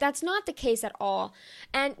take. But that's not the case at all.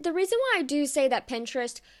 And the reason why I do say that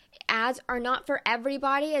Pinterest ads are not for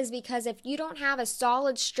everybody is because if you don't have a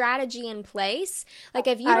solid strategy in place, like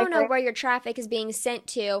if you don't know where your traffic is being sent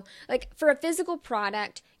to, like for a physical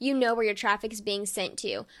product, you know where your traffic is being sent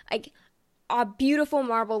to, like a beautiful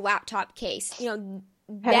marble laptop case,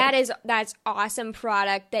 that's awesome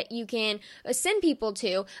product that you can send people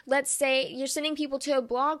to. Let's say you're sending people to a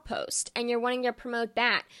blog post and you're wanting to promote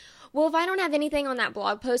that. Well, if I don't have anything on that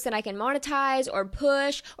blog post that I can monetize or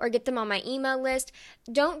push or get them on my email list,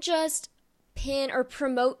 don't just pin or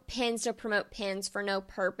promote pins to promote pins for no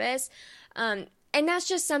purpose. And that's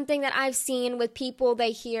just something that I've seen with people.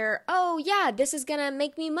 They hear, oh yeah, this is going to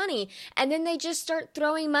make me money. And then they just start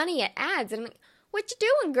throwing money at ads. And I'm like, what you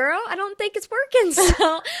doing, girl? I don't think it's working. So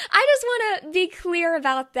I just want to be clear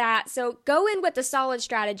about that. So go in with a solid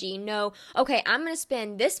strategy. Know, okay, I'm going to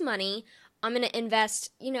spend this money. I'm going to invest,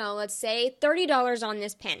 let's say $30 on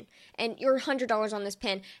this pen, and you're $100 on this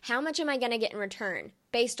pen. How much am I going to get in return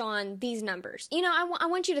based on these numbers? I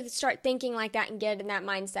want you to start thinking like that and get in that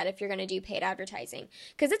mindset if you're going to do paid advertising,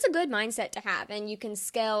 because it's a good mindset to have, and you can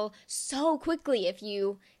scale so quickly if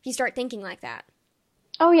you start thinking like that.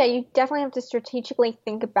 Oh yeah, you definitely have to strategically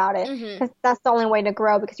think about it, because that's the only way to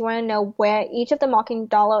grow, because you want to know where each of the marketing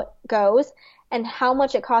dollar goes and how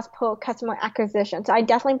much it costs per customer acquisition. So I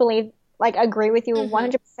definitely agree with you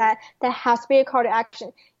 100%. There has to be a call to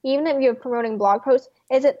action. Even if you're promoting blog posts,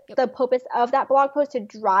 is it the purpose of that blog post to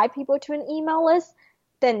drive people to an email list?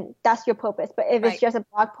 then that's your purpose. But if Right. it's just a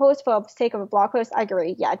blog post for the sake of a blog post, I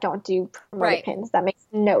agree. Yeah, don't do promoted Right. pins. That makes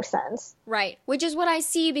no sense. Right, which is what I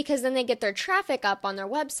see because then they get their traffic up on their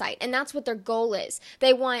website, and that's what their goal is.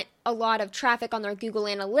 They want a lot of traffic on their Google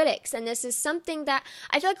Analytics, and this is something that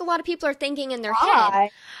I feel like a lot of people are thinking in their head.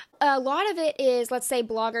 Why? A lot of it is, let's say,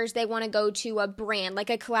 bloggers, they want to go to a brand,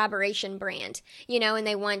 like a collaboration brand, and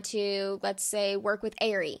they want to, let's say, work with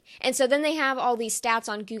Aerie. And so then they have all these stats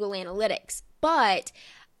on Google Analytics. But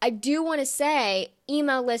I do want to say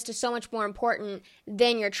email list is so much more important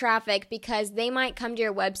than your traffic because they might come to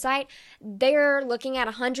your website. They're looking at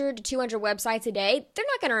 100 to 200 websites a day. They're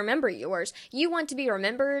not going to remember yours. You want to be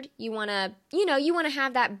remembered. You want to, you want to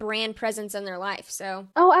have that brand presence in their life. So.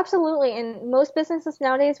 Oh, absolutely. And most businesses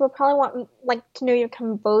nowadays will probably want to know your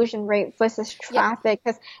conversion rate versus traffic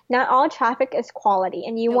because not all traffic is quality,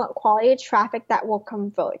 and you want quality traffic that will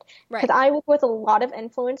convert. Right. Because I work with a lot of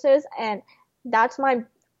influencers, and that's my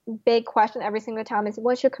big question every single time is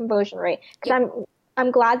what's your conversion rate? Because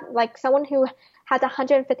I'm glad, like, someone who has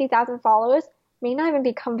 150,000 followers may not even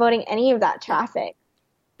be converting any of that traffic.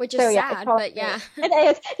 Which is sad, but yeah. It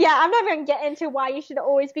is. Yeah, I'm not going to get into why you should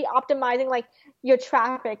always be optimizing, like, your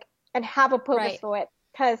traffic and have a purpose for it,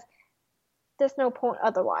 because there's no point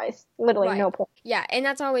otherwise. Literally no point. Yeah, and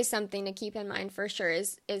that's always something to keep in mind for sure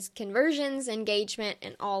is conversions, engagement,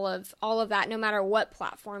 and all of that, no matter what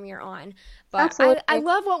platform you're on. But I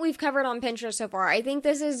love what we've covered on Pinterest so far. I think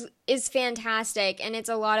this is fantastic, and it's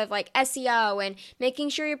a lot of like SEO and making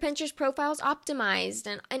sure your Pinterest profile is optimized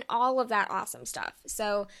and all of that awesome stuff.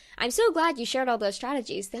 So I'm so glad you shared all those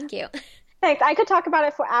strategies. Thank you. Thanks. I could talk about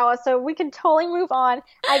it for hours, so we can totally move on.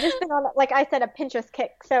 I just been on, like I said, a Pinterest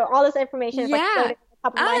kick, so all this information is like floating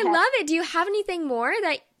on top of my head. I love it. Do you have anything more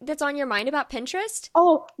that's on your mind about Pinterest?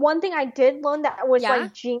 Oh, one thing I did learn that was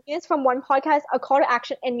like genius from one podcast: a call to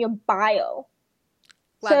action in your bio.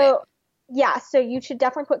 Love it. Yeah, so you should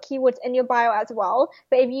definitely put keywords in your bio as well.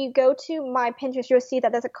 But if you go to my Pinterest, you'll see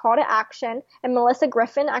that there's a call to action. And Melissa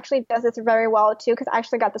Griffin actually does this very well too, because I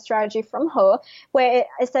actually got the strategy from her, where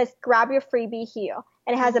it says, grab your freebie here.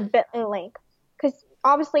 And it has a bit.ly link. Because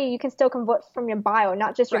obviously you can still convert from your bio,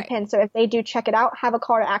 not just your pin. So if they do check it out, have a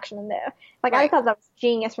call to action in there. Like I thought that was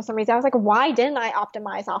genius for some reason. I was like, why didn't I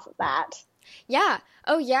optimize off of that? Yeah.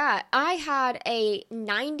 Oh, yeah. I had a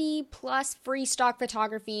 90 plus free stock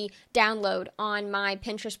photography download on my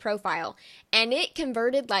Pinterest profile, and it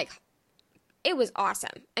converted it was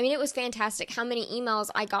awesome. I mean, it was fantastic how many emails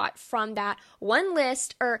I got from that one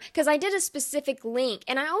list, because I did a specific link,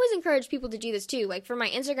 and I always encourage people to do this too. Like for my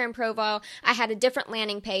Instagram profile, I had a different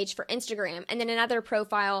landing page for Instagram, and then another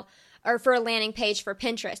profile or for a landing page for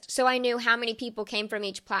Pinterest. So I knew how many people came from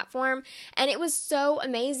each platform, and it was so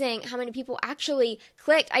amazing how many people actually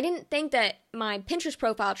clicked. I didn't think that my Pinterest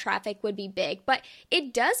profile traffic would be big, but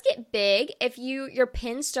it does get big if your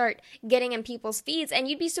pins start getting in people's feeds, and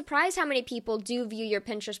you'd be surprised how many people do view your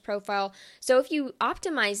Pinterest profile. So if you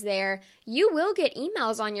optimize there, you will get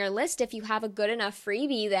emails on your list if you have a good enough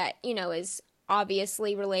freebie that, is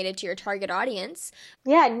obviously related to your target audience.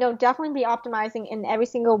 Yeah, no, definitely be optimizing in every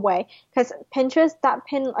single way, because Pinterest, that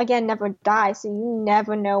pin again never dies, so you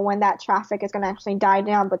never know when that traffic is going to actually die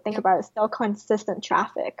down. But think about it, still consistent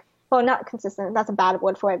traffic. Well, not consistent, that's a bad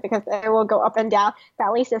word for it, because it will go up and down, but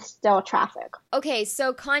at least it's still traffic. Okay,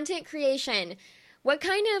 so content creation. What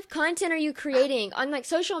kind of content are you creating on like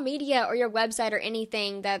social media or your website or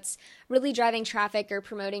anything that's really driving traffic or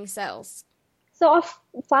promoting sales? So our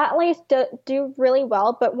flat lays do really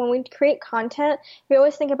well, but when we create content, we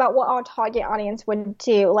always think about what our target audience would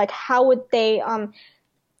do. Like, how would they,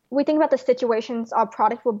 we think about the situations our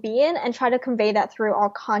product will be in and try to convey that through our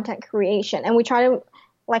content creation. And we try to,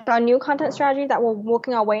 like, our new content strategy that we're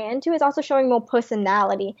working our way into is also showing more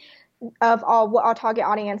personality of what our target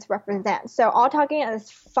audience represents. So our target is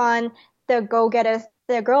fun, they're go-getters,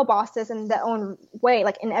 they're girl bosses in their own way,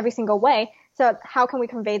 like in every single way. So how can we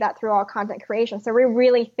convey that through our content creation? So we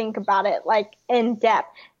really think about it like in depth.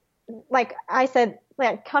 Like I said,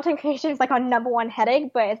 like content creation is like our number one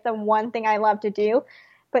headache, but it's the one thing I love to do.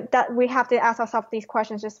 But that we have to ask ourselves these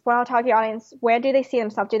questions: just what our target audience, where do they see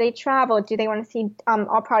themselves? Do they travel? Do they want to see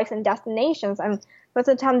our products and destinations? And most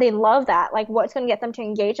of the time they love that. Like what's going to get them to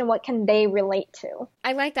engage and what can they relate to?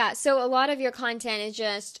 I like that. So a lot of your content is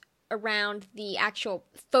just around the actual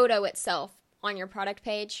photo itself on your product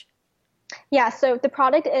page. Yeah, so the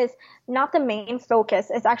product is not the main focus.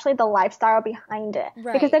 It's actually the lifestyle behind it.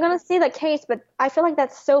 Right. Because they're going to see the case, but I feel like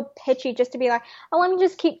that's so pitchy just to be like, oh, let me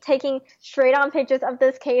just keep taking straight on pictures of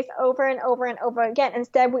this case over and over and over again.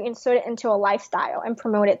 Instead, we insert it into a lifestyle and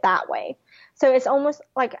promote it that way. So it's almost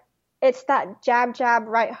like it's that jab, jab,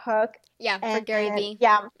 right hook. Yeah, for Gary Vee.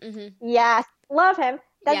 Yeah. Mm-hmm. Yes. Love him.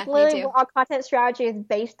 That's Yeah, me literally too. what our content strategy is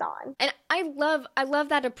based on. And I love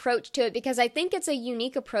that approach to it because I think it's a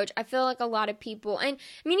unique approach. I feel like a lot of people, and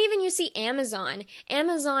I mean, even you see Amazon.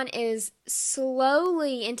 Amazon is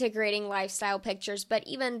slowly integrating lifestyle pictures, but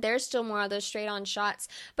even there's still more of those straight on shots,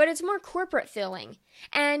 but it's more corporate feeling.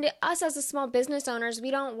 And us as a small business owners,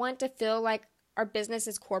 we don't want to feel like our business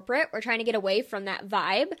is corporate. We're trying to get away from that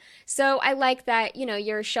vibe. So I like that, you know,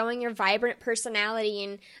 you're showing your vibrant personality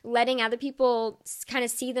and letting other people kind of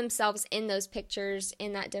see themselves in those pictures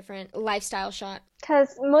in that different lifestyle shot.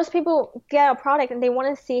 Because most people get a product and they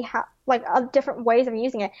want to see how, like, different ways of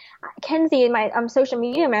using it. Kenzie, my social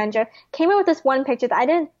media manager, came up with this one picture that I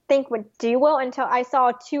didn't think would do well until I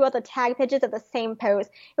saw 2 other tag pictures of the same pose.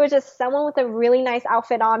 It was just someone with a really nice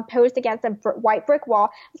outfit on, posed against a white brick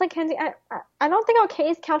wall. I was like, Kenzie, I don't think our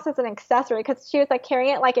case counts as an accessory, because she was like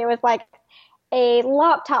carrying it like it was like a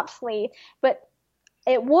laptop sleeve, but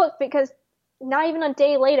it worked because not even a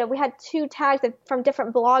day later, we had 2 tags from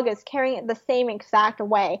different bloggers carrying it the same exact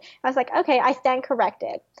way. I was like, okay, I stand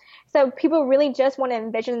corrected. So people really just want to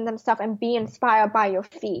envision themselves and be inspired by your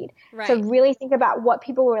feed. Right. So really think about what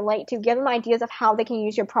people relate to, give them ideas of how they can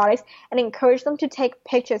use your products, and encourage them to take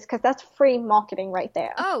pictures, because that's free marketing right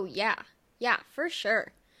there. Oh, yeah. Yeah, for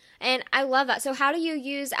sure. And I love that. So how do you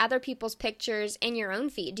use other people's pictures in your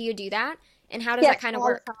own feed? Do you do that? And how does that kind of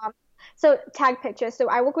work? So tag pictures. So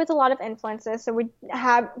I work with a lot of influencers. So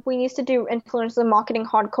we used to do influencer marketing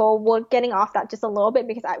hardcore. We're getting off that just a little bit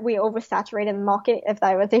because we oversaturated the market, if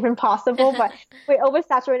that was even possible. But we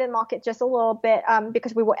oversaturated the market just a little bit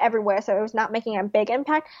because we were everywhere. So it was not making a big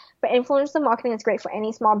impact. But influencer marketing is great for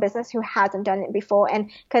any small business who hasn't done it before.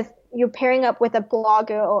 And because you're pairing up with a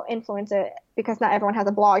blogger or influencer, because not everyone has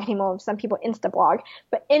a blog anymore. Some people Insta-blog,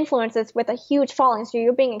 but influencers with a huge following, so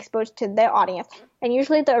you're being exposed to their audience. And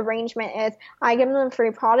usually the arrangement is I give them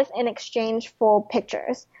free products in exchange for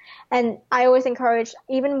pictures. And I always encourage,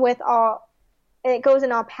 even with it goes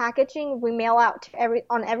in our packaging, we mail out to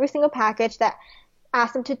on every single package that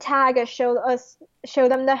asks them to tag us, show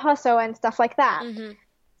them the hustle and stuff like that. Mm-hmm.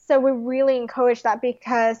 So we really encourage that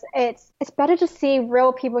because it's better to see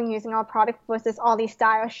real people using our product versus all these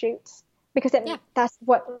style shoots, because that's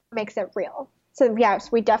what makes it real. So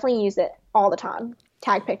yes, we definitely use it all the time.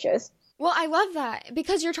 Tag pictures. Well, I love that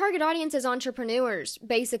because your target audience is entrepreneurs,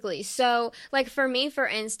 basically. So, like for me, for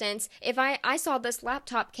instance, if I saw this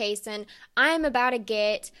laptop case and I'm about to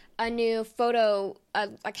get a new photo,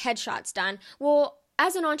 like headshots done, well,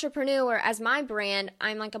 as an entrepreneur, as my brand,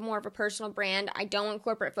 I'm like more of a personal brand. I don't want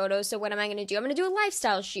corporate photos. So what am I going to do? I'm going to do a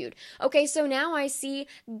lifestyle shoot. Okay, so now I see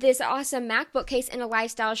this awesome MacBook case in a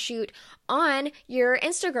lifestyle shoot on your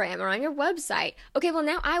Instagram or on your website. Okay, well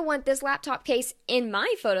now I want this laptop case in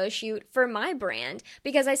my photo shoot for my brand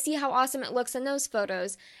because I see how awesome it looks in those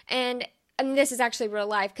photos. And this is actually real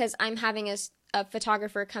life because I'm having a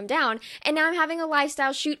photographer come down, and now I'm having a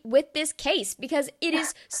lifestyle shoot with this case because it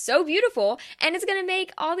is so beautiful and it's gonna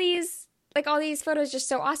make all these photos just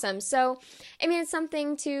so awesome. So I mean, it's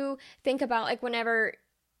something to think about, like whenever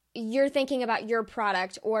you're thinking about your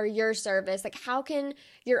product or your service, like how can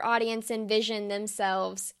your audience envision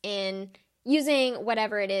themselves in using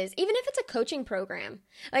whatever it is, even if it's a coaching program.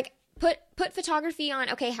 Like put photography on,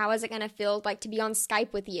 okay, how is it going to feel like to be on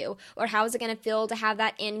Skype with you? Or how is it going to feel to have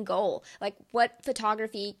that end goal? Like what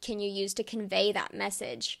photography can you use to convey that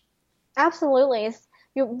message? Absolutely.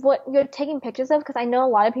 What you're taking pictures of, because I know a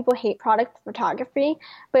lot of people hate product photography,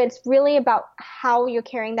 but it's really about how you're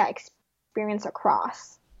carrying that experience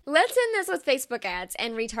across. Let's end this with Facebook ads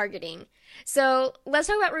and retargeting. So let's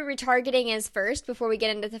talk about what retargeting is first before we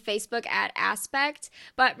get into the Facebook ad aspect.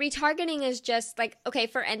 But retargeting is just like, okay,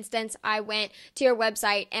 for instance, I went to your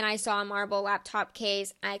website and I saw a marble laptop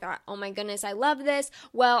case. I thought, oh my goodness, I love this.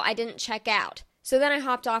 Well, I didn't check out. So then I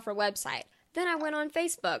hopped off her website. Then I went on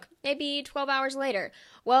Facebook, maybe 12 hours later.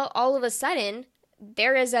 Well, all of a sudden,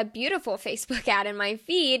 there is a beautiful Facebook ad in my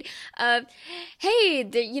feed of, hey,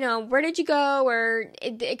 where did you go? Or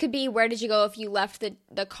it could be, where did you go if you left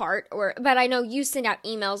the cart? But I know you send out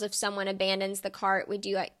emails if someone abandons the cart. We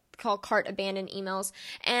do call cart abandoned emails.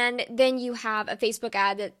 And then you have a Facebook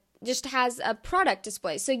ad that just has a product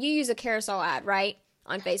display. So you use a carousel ad, right?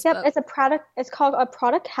 On Facebook. Yep, it's a product. It's called a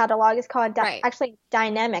product catalog. It's called actually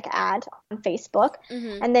dynamic ad on Facebook.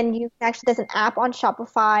 Mm-hmm. And then there's an app on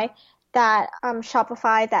Shopify that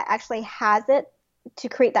actually has it to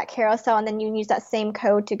create that carousel, and then you can use that same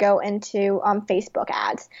code to go into Facebook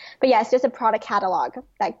ads. But yeah, it's just a product catalog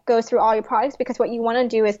that goes through all your products, because what you want to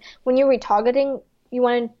do is when you're retargeting, you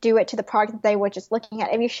want to do it to the product that they were just looking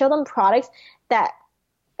at. If you show them products that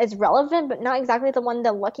is relevant, but not exactly the one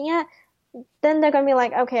they're looking at, then they're going to be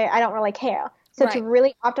like, okay, I don't really care. So to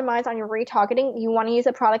really optimize on your retargeting, you want to use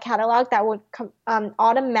a product catalog that would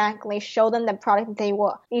automatically show them the product they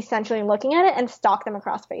were essentially looking at it and stalk them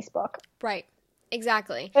across Facebook. Right.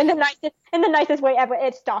 Exactly. In the nicest way ever,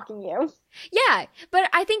 it's stalking you. Yeah, but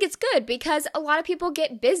I think it's good because a lot of people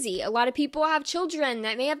get busy. A lot of people have children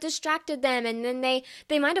that may have distracted them, and then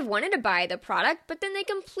they might have wanted to buy the product, but then they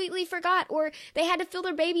completely forgot, or they had to fill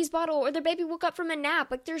their baby's bottle, or their baby woke up from a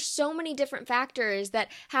nap. Like, there's so many different factors that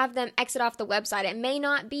have them exit off the website. It may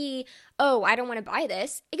not be, oh, I don't want to buy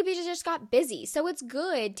this. It could be just got busy. So it's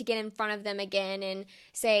good to get in front of them again and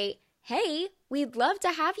say, hey, we'd love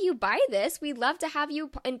to have you buy this. We'd love to have you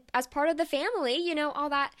as part of the family, you know, all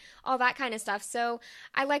that kind of stuff. So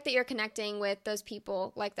I like that you're connecting with those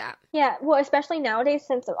people like that. Yeah, well, especially nowadays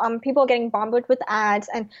since people are getting bombarded with ads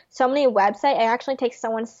and so many websites, it actually takes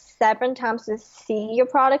someone 7 times to see your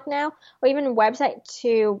product now, or even a website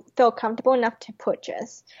to feel comfortable enough to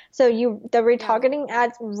purchase. So the retargeting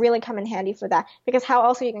ads really come in handy for that, because how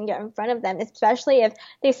else are you going to get in front of them, especially if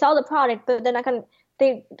they sell the product, but they're not going to,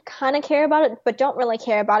 they kind of care about it, but don't really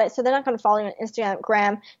care about it. So they're not going to follow you on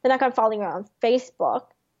Instagram. They're not going to follow you on Facebook.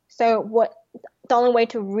 So the only way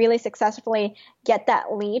to really successfully get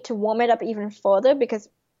that lead, to warm it up even further, because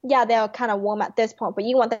they'll kind of warm at this point, but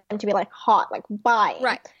you want them to be like hot, like buy.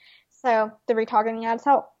 Right. So the retargeting ads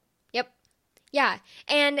help. Yeah,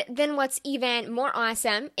 and then what's even more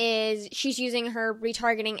awesome is she's using her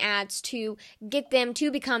retargeting ads to get them to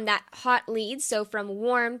become that hot lead. So from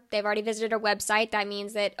warm, they've already visited her website. That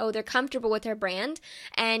means that, oh, they're comfortable with her brand,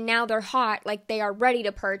 and now they're hot, like they are ready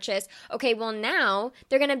to purchase. Okay, well now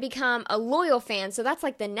they're going to become a loyal fan. So that's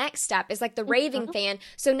like the next step, is like the raving fan.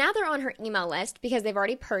 So now they're on her email list because they've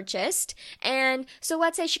already purchased. And so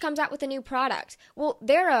let's say she comes out with a new product. Well,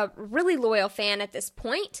 they're a really loyal fan at this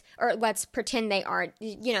point, or let's pretend they aren't.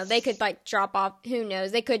 You know, they could like drop off, who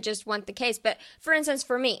knows, they could just want the case. But for instance,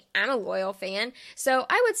 for me, I'm a loyal fan, so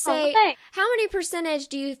I would say, how many percentage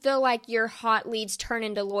do you feel like your hot leads turn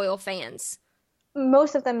into loyal fans?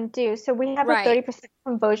 Most of them do. So we have a 30%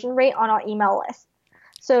 conversion rate on our email list.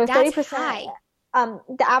 So that's 30%, high.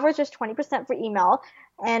 The average is 20% for email,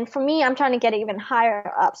 and for me, I'm trying to get it even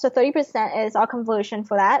higher up. So 30% is our conversion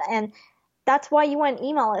for that, and that's why you want an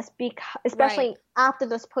email list, because especially after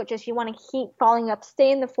this purchase, you want to keep following up,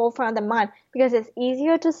 stay in the forefront of the mind, because it's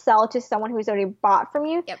easier to sell to someone who's already bought from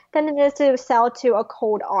you than it is to sell to a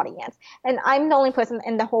cold audience. And I'm the only person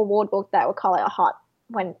in the whole world book that would call it a hot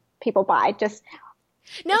when people buy.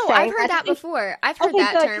 I've heard that before. I've heard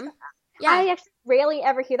that term. Yeah. I actually rarely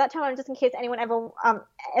ever hear that term, just in case anyone ever,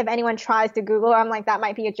 if anyone tries to Google, I'm like, that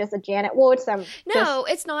might be just a Janet word. No,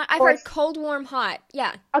 it's not. I've heard cold, warm, hot.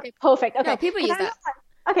 Yeah. Okay, perfect. Okay. No, people use that.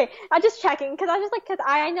 Okay, I'm just checking, because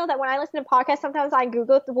I know that when I listen to podcasts, sometimes I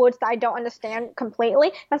Google the words that I don't understand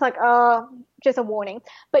completely. That's like, just a warning.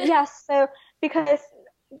 But yes, so because,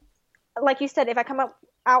 like you said, if I come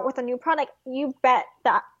out with a new product, you bet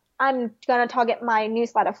that I'm going to target my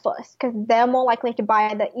newsletter first, because they're more likely to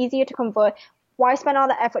buy. They're easier to convert. Why spend all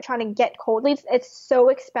the effort trying to get cold leads? It's so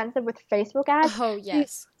expensive with Facebook ads. Oh,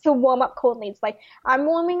 yes. To warm up cold leads. Like, I'm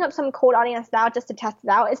warming up some cold audience now just to test it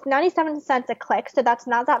out. It's 97 cents a click, so that's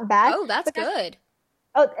not that bad. Oh, that's good.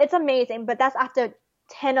 It's amazing, but that's after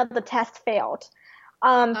 10 of the tests failed.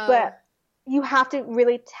 But you have to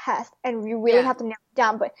really test, and you really have to nail it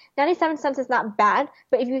down. But 97 cents is not bad,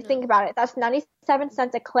 but if you think about it, that's 97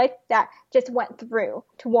 cents a click that just went through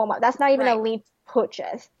to warm up. That's not even a lead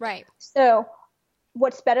purchase. Right. So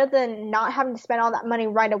what's better than not having to spend all that money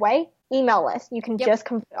right away? Email list. You can just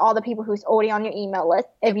convert all the people who's already on your email list.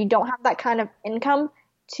 If you don't have that kind of income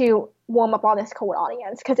to warm up all this cold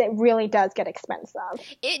audience, because it really does get expensive.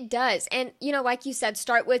 It does. And, you know, like you said,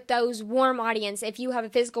 start with those warm audience. If you have a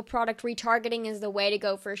physical product, retargeting is the way to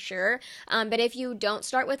go for sure. But if you don't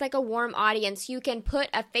start with like a warm audience, you can put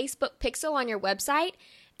a Facebook pixel on your website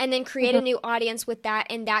and then create a new audience with that,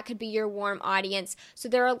 and that could be your warm audience. So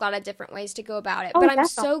there are a lot of different ways to go about it. But I'm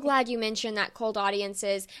so glad you mentioned that cold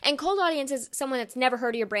audiences. And cold audience is someone that's never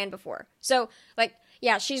heard of your brand before. So, like,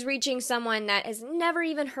 yeah, she's reaching someone that has never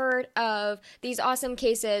even heard of these awesome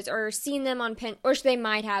cases or seen them on Pinterest, or they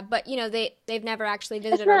might have, but, you know, they've never actually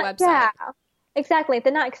visited our website. Yeah, exactly.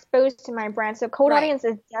 They're not exposed to my brand. So cold audience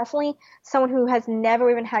is definitely someone who has never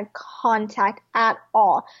even had contact at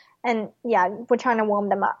all. And yeah, we're trying to warm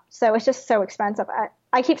them up. So it's just so expensive.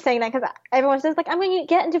 I keep saying that because everyone's just like, I'm going to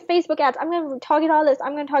get into Facebook ads. I'm going to target all this.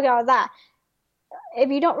 I'm going to target all that.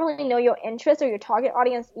 If you don't really know your interest or your target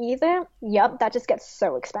audience either, that just gets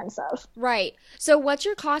so expensive. Right. So what's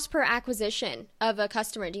your cost per acquisition of a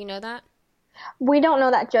customer? Do you know that? We don't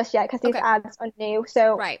know that just yet because these Okay. ads are new.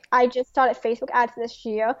 So Right. I just started Facebook ads this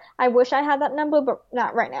year. I wish I had that number, but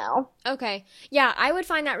not right now. Okay. Yeah, I would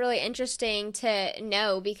find that really interesting to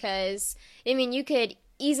know because, I mean, you could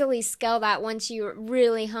easily scale that once you're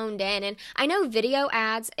really honed in. And I know video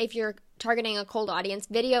ads, if you're targeting a cold audience,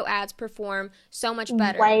 video ads perform so much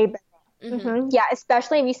better. Way better. Mm-hmm. Yeah,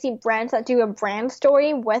 especially if you see brands that do a brand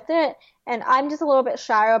story with it. And I'm just a little bit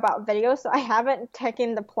shy about video, so I haven't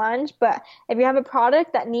taken the plunge. But if you have a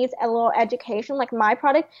product that needs a little education, like my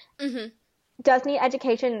product Mm-hmm. does need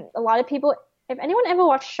education, a lot of people, if anyone ever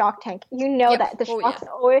watched Shark Tank, you know Yep. that the Oh, yeah. Sharks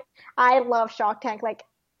always, I love Shark Tank. Like,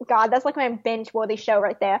 God, that's like my binge-worthy show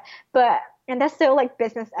right there. And that's so like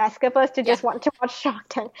business-esque of us to Yeah. just want to watch Shark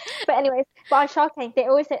Tank. But anyways, on Shark Tank, they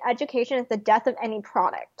always say education is the death of any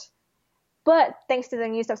product. But thanks to the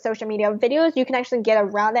use of social media videos, you can actually get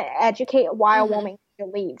around it and educate while Mm-hmm. warming your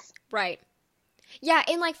leads. Right. Yeah,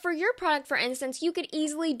 and like for your product, for instance, you could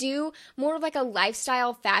easily do more of like a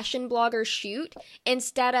lifestyle fashion blogger shoot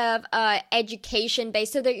instead of education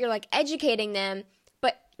based, so that you're like educating them,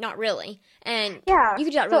 but not really. And Yeah. you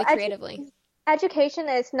could do that So really creatively. education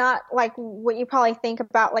is not like what you probably think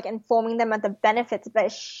about, like informing them of the benefits, but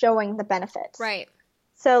it's showing the benefits. Right.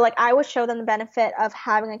 So like I would show them the benefit of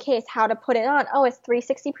having a case, how to put it on. Oh, it's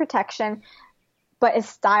 360 protection, but it's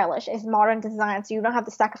stylish. It's modern design, so you don't have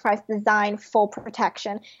to sacrifice design for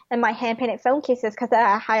protection. And my hand painted phone cases, because they're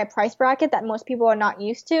at a higher price bracket that most people are not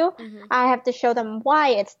used to, Mm-hmm. I have to show them why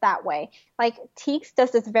it's that way. Like Teeks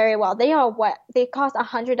does this very well. They cost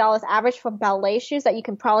 $100 average for ballet shoes that you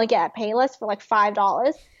can probably get at Payless for like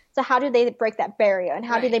 $5. So how do they break that barrier, and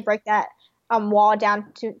how do Right. they break that wall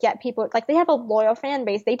down to get people, like they have a loyal fan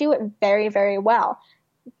base. They do it very, very well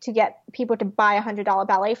to get people to buy $100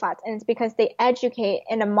 ballet flats. And it's because they educate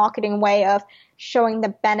in a marketing way of showing the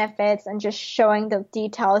benefits and just showing the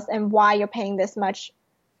details and why you're paying this much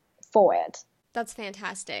for it. That's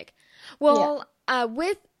fantastic. Well,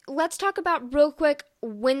 let's talk about real quick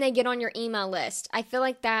when they get on your email list. I feel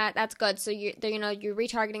like that's good. So you're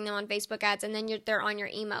retargeting them on Facebook ads, and then they're on your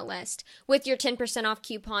email list with your 10% off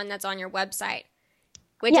coupon that's on your website,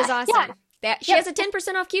 which is awesome. She has a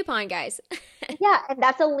 10% off coupon, guys. Yeah, and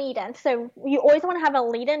that's a lead-in. So you always want to have a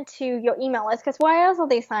lead-in to your email list, because why else are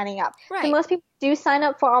they signing up? Right. So most people do sign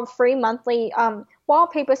up for our free monthly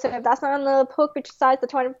wallpaper. So if that's not on the hook, besides the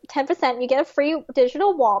 10%, you get a free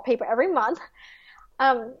digital wallpaper every month.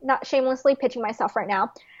 Not shamelessly pitching myself right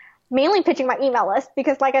now. Mainly pitching my email list,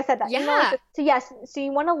 because like I said, that email list. So yes, so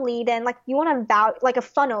you want to lead in, like you want to like a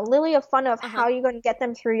funnel, literally a funnel of how you're going to get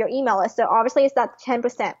them through your email list. So obviously it's that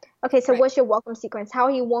 10%. Okay, so what's your welcome sequence? How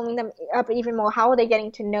are you warming them up even more? How are they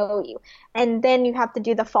getting to know you? And then you have to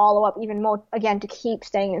do the follow up even more, again, to keep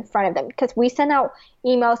staying in front of them, because we send out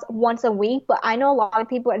emails once a week, but I know a lot of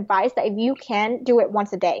people advise that if you can, do it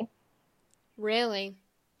once a day. Really?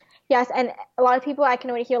 Yes, and a lot of people, I can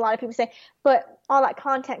already hear a lot of people say, but all that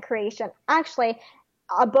content creation. Actually,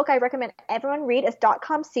 a book I recommend everyone read is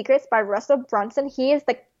 .com Secrets by Russell Brunson. He is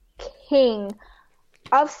the king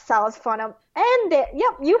of sales funnel. And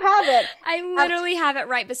yep, you have it. I literally have it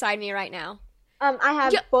right beside me right now. I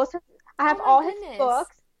have both. I have my all goodness. his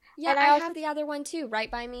books. Yeah, and I also have the other one too, right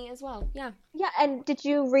by me as well. Yeah. Yeah, and did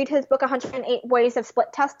you read his book 108 Ways of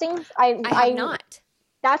Split Testing? I have not.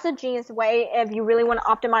 That's a genius way if you really want to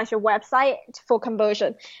optimize your website for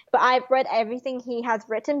conversion. But I've read everything he has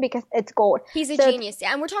written because it's gold. He's a genius.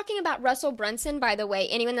 Yeah, and we're talking about Russell Brunson, by the way.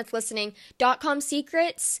 Anyone that's listening, .com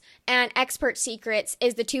Secrets and Expert Secrets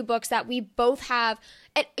is the two books that we both have.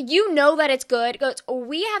 And you know that it's good.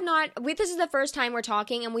 This is the first time we're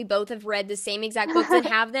talking, and we both have read the same exact books and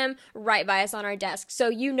have them right by us on our desk. So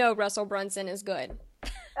you know Russell Brunson is good.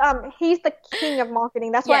 He's the king of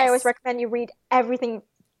marketing. That's why I always recommend you read everything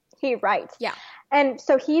he writes. Yeah. And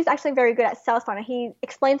so he's actually very good at sales funnel. He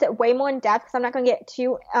explains it way more in depth, because I'm not going to get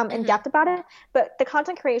too in depth about it. But the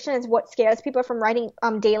content creation is what scares people from writing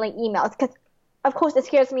daily emails, because of course it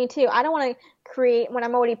scares me too. I don't want to create when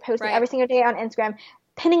I'm already posting every single day on Instagram,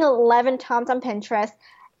 pinning 11 times on Pinterest.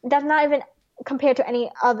 That's not even compared to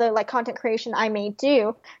any other like content creation I may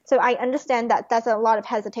do. So I understand that that's a lot of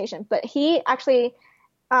hesitation. But he actually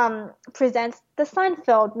presents the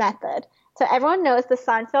Seinfeld method. So everyone knows the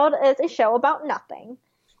Seinfeld is a show about nothing.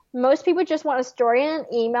 Most people just want a story in an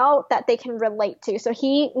email that they can relate to. So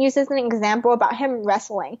he uses an example about him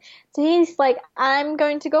wrestling. So he's like, I'm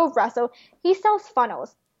going to go wrestle. He sells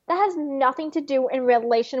funnels. That has nothing to do in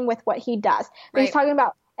relation with what he does. But he's talking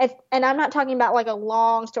about, and I'm not talking about like a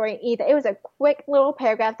long story either. It was a quick little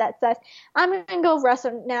paragraph that says, I'm going to go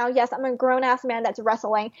wrestle now. Yes, I'm a grown-ass man that's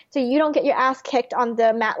wrestling. So you don't get your ass kicked on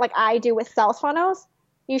the mat like I do with sales funnels.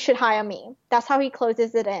 you should hire me. That's how he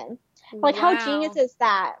closes it in. Like, how genius is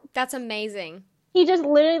that? That's amazing. He just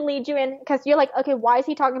literally leads you in because you're like, okay, why is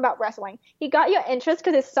he talking about wrestling? He got your interest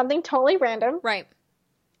because it's something totally random. Right.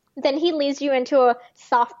 Then he leads you into a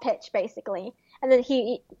soft pitch, basically. And then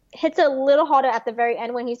he hits a little harder at the very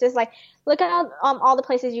end when he's just like, look at all the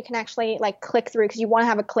places you can actually like click through, because you want to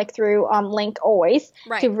have a click through link always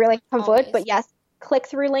to really convert. Always. But yes, click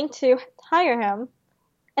through link to hire him.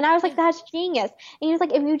 And I was like, that's genius. And he was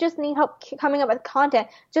like, if you just need help coming up with content,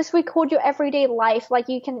 just record your everyday life. Like,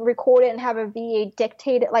 you can record it and have a VA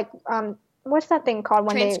dictate it. Like, what's that thing called?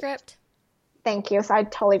 When Transcript. Thank you. So I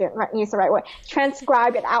totally didn't use the right word.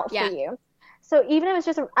 Transcribe it out for you. So even if it's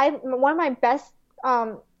just one of my best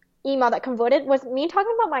email that converted was me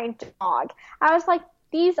talking about my dog. I was like,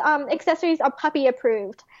 these accessories are puppy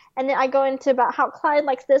approved. And then I go into about how Clyde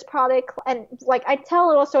likes this product, and like I tell a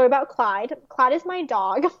little story about Clyde. Clyde is my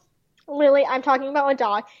dog. Literally, I'm talking about my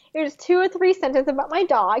dog. There's 2 or 3 sentences about my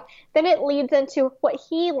dog. Then it leads into what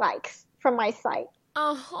he likes from my site.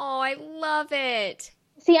 Oh, I love it.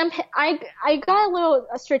 See, I got a little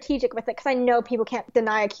strategic with it because I know people can't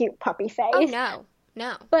deny a cute puppy face. Oh,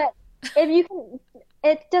 no. But if you can,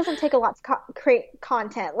 it doesn't take a lot to create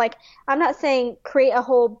content. Like, I'm not saying create a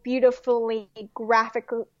whole beautifully graphic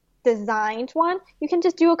designed one. You can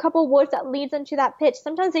just do a couple words that leads into that pitch.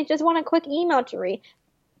 Sometimes they just want a quick email to read.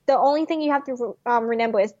 The only thing you have to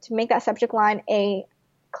remember is to make that subject line a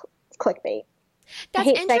clickbait. That's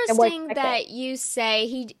interesting that you say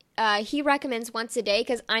he recommends once a day,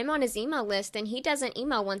 because I'm on his email list and he doesn't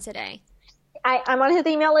email once a day. I'm on his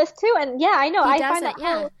email list too, and yeah, I know. I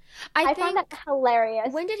find that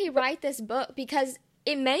hilarious. When did he write this book? Because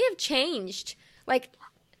it may have changed. Like,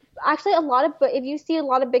 actually, if you see a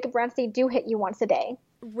lot of big brands, they do hit you once a day.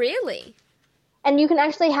 Really? And you can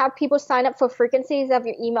actually have people sign up for frequencies of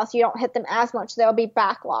your email, so you don't hit them as much. There'll be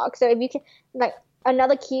backlog. So if you can, like,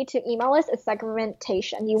 another key to email list is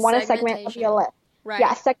segmentation. You want to segment up your list. Right.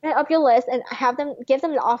 Yeah, segment up your list and give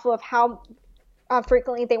them the offer of how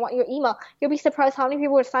frequently they want your email. You'll be surprised how many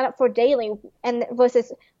people would sign up for daily and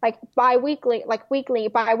versus like bi-weekly, like weekly,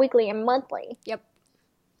 bi-weekly, and monthly. Yep.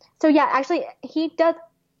 So yeah, actually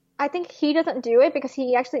I think he doesn't do it because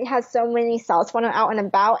he actually has so many sales when I'm out and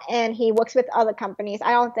about, and he works with other companies.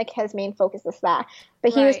 I don't think his main focus is that.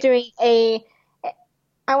 But he was doing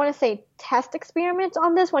I want to say test experiment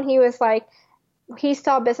on this when he was like, he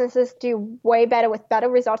saw businesses do way better with better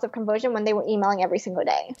results of conversion when they were emailing every single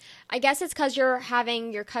day. I guess it's because you're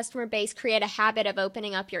having your customer base create a habit of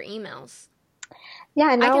opening up your emails.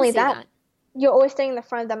 Yeah, and not only that, you're always staying in the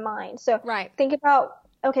front of their mind. So think about,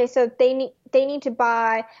 okay, so they need to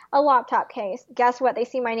buy a laptop case. Guess what? They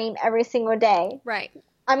see my name every single day. Right.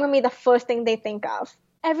 I'm going to be the first thing they think of.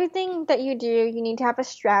 Everything that you do, you need to have a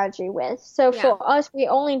strategy with. So for us, we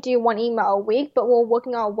only do 1 email a week, but we're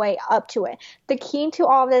working our way up to it. The key to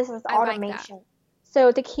all of this is automation. Like,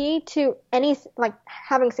 so the key to any like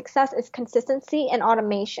having success is consistency and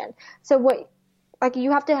automation. So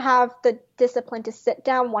you have to have the discipline to sit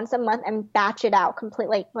down once a month and batch it out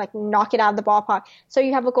completely, like knock it out of the ballpark. So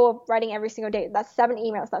you have a goal of writing every single day. That's 7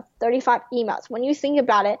 emails. That's 35 emails. When you think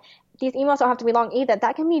about it, these emails don't have to be long either.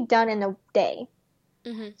 That can be done in a day.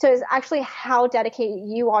 Mm-hmm. So it's actually how dedicated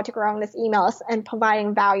you are to growing this email and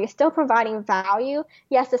providing value. Still providing value.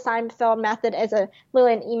 Yes, the Seinfeld method is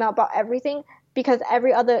literally an email about everything, because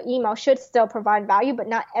every other email should still provide value, but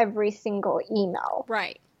not every single email.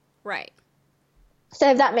 Right. So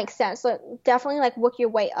if that makes sense, so definitely like work your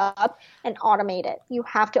way up and automate it. You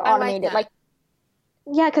have to automate it. Like,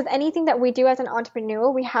 yeah, because anything that we do as an entrepreneur,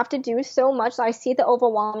 we have to do so much. So I see the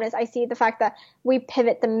overwhelmness. I see the fact that we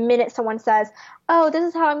pivot the minute someone says, oh, this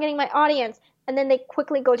is how I'm getting my audience. And then they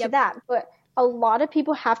quickly go to that. But a lot of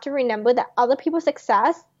people have to remember that other people's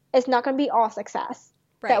success is not going to be our success.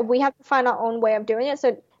 Right. That we have to find our own way of doing it.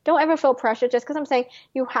 So don't ever feel pressure just because I'm saying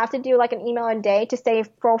you have to do like an email a day to stay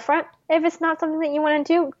forefront. If it's not something that you want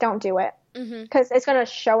to do, don't do it. Because it's going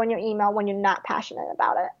to show in your email when you're not passionate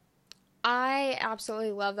about it. I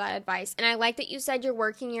absolutely love that advice. And I like that you said you're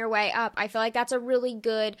working your way up. I feel like that's a really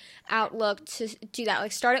good outlook to do that.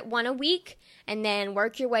 Like, start at 1 a week and then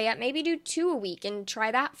work your way up. Maybe do 2 a week and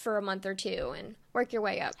try that for a month or 2 and work your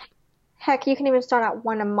way up. Heck, you can even start at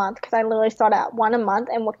 1 a month, because I literally started at 1 a month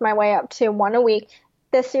and worked my way up to 1 a week.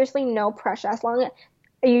 There's seriously no pressure. As long as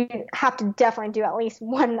you have to definitely do at least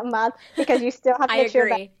 1 a month, because you still have to make sure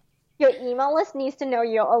that your email list needs to know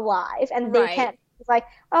you're alive, and they can't. It's like,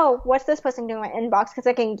 oh, what's this person doing in my inbox? Because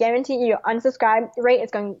I can guarantee you your unsubscribe rate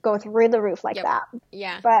is going to go through the roof like that.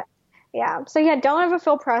 Yeah. But Yeah. So yeah, don't ever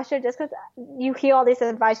feel pressure just because you hear all this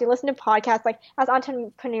advice. You listen to podcasts. Like as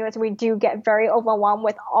entrepreneurs, we do get very overwhelmed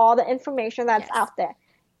with all the information that's Yes. out there.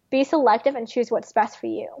 Be selective and choose what's best for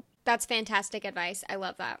you. That's fantastic advice. I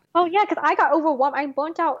love that. Oh yeah, because I got overwhelmed. I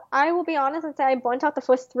burnt out. I will be honest and say I burnt out the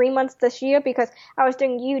first 3 months this year because I was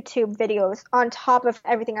doing YouTube videos on top of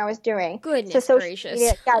everything I was doing. Goodness social gracious.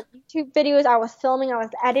 media, yeah, YouTube videos. I was filming. I was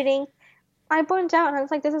editing. I burnt out, and I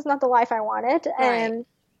was like, this is not the life I wanted. Right. And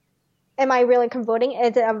am I really converting?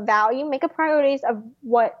 Is it of value? Make a priorities of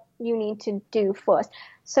what you need to do first.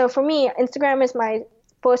 So for me, Instagram is my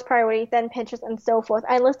first priority, then Pinterest, and so forth.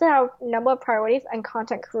 I listed out a number of priorities, and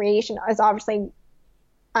content creation is obviously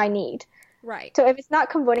I need. Right. So if it's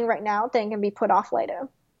not converting right now, then it can be put off later.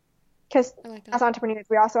 Because like that. as entrepreneurs,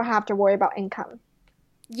 we also have to worry about income.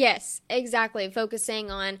 Yes, exactly.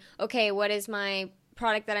 Focusing on, okay, what is my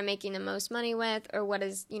product that I'm making the most money with, or what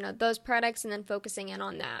is, those products, and then focusing in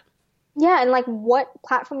on that. Yeah, and like what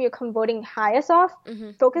platform you're converting highest off,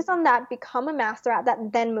 Mm-hmm. focus on that, become a master at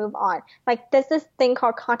that, then move on. Like there's this thing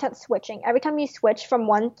called content switching. Every time you switch from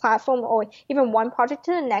one platform or even one project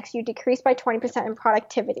to the next, you decrease by 20% in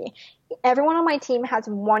productivity. Everyone on my team has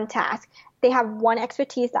one task. They have one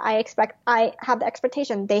expertise that I have the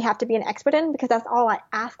expectation they have to be an expert in because that's all I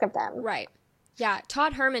ask of them. Right. Yeah,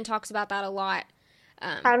 Todd Herman talks about that a lot.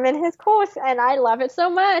 I'm in his course and I love it so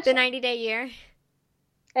much. The 90-day year.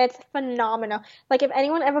 It's phenomenal. Like if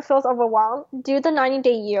anyone ever feels overwhelmed, do the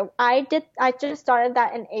 90-day year. I just started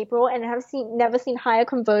that in April and have never seen higher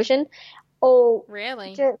conversion. Oh,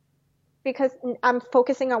 Really? Because I'm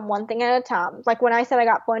focusing on one thing at a time. Like when I said I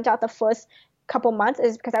got burnt out the first couple months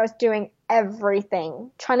is because I was doing everything,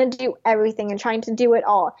 trying to do everything and trying to do it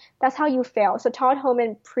all. That's how you fail. So Todd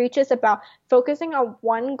Herman preaches about focusing on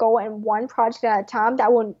one goal and one project at a time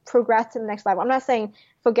that will progress to the next level. I'm not saying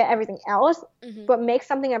forget everything else, but make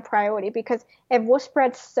something a priority because if we're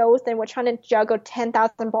spread so thin, we're trying to juggle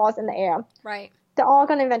 10,000 balls in the air. Right. They're all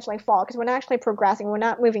going to eventually fall because we're not actually progressing. We're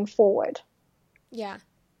not moving forward. Yeah.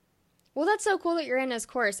 Well, that's so cool that you're in his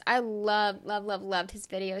course. I loved his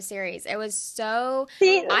video series. It was so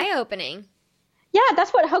eye-opening. Yeah,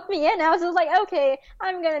 that's what hooked me in. I was just like, okay,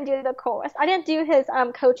 I'm going to do the course. I didn't do his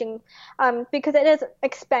coaching because it is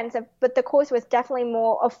expensive, but the course was definitely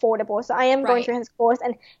more affordable. So I am going through his course,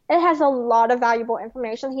 and it has a lot of valuable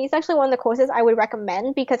information. He's actually one of the courses I would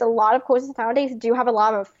recommend because a lot of courses nowadays do have a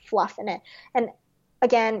lot of fluff in it. And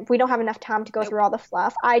again, we don't have enough time to go through all the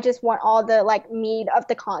fluff. I just want all the meat of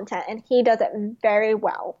the content, and he does it very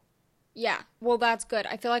well. Yeah, well, that's good.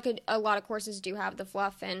 I feel like a lot of courses do have the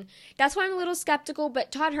fluff, and that's why I'm a little skeptical,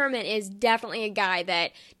 but Todd Herman is definitely a guy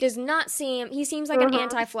that does not he seems like an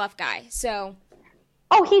anti-fluff guy, so.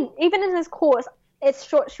 Oh, even in his course, it's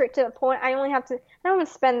short, straight to the point. I don't even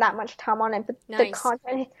spend that much time on it, but nice.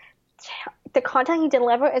 the content he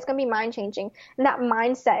delivers is going to be mind-changing, and that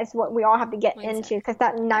mindset is what we all have to get into, because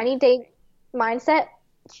that 90-day mindset,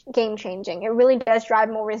 game-changing. It really does drive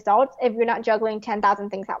more results if you're not juggling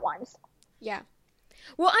 10,000 things at once. Yeah.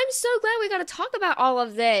 Well, I'm so glad we got to talk about all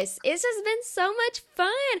of this. It's just been so much fun.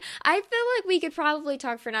 I feel like we could probably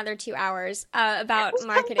talk for another 2 hours about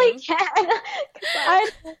marketing. I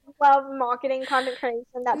love marketing, content creation.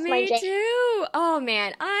 That's my jam. Me too. Oh,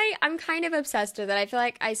 man. I'm kind of obsessed with it. I feel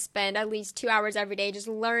like I spend at least 2 hours every day just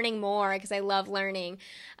learning more because I love learning.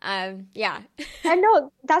 Yeah. I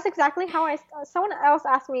know. That's exactly how someone else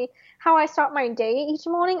asked me how I start my day each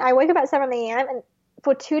morning. I wake up at 7 a.m. and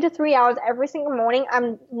for 2 to 3 hours every single morning,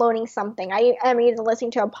 I'm learning something. I'm either listening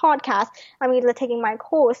to a podcast, I'm either taking my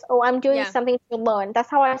course, or I'm doing something to learn. That's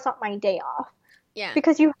how I start my day off. Yeah.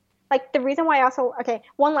 Because the reason why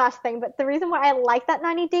one last thing, but the reason why I like that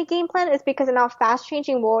 90-day game plan is because in our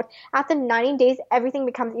fast-changing world, after 90 days, everything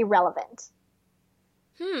becomes irrelevant.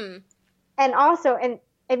 And also,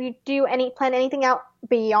 if you do plan anything out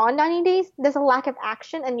beyond 90 days, there's a lack of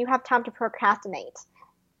action and you have time to procrastinate.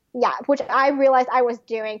 Yeah, which I realized I was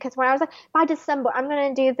doing because when I was like, by December, I'm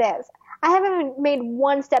going to do this. I haven't even made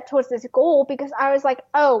one step towards this goal because I was like,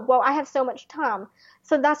 oh, well, I have so much time.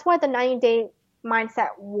 So that's why the 90-day mindset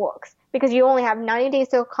works because you only have 90 days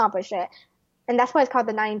to accomplish it. And that's why it's called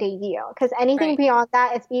the 90-day year because anything beyond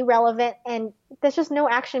that is irrelevant and there's just no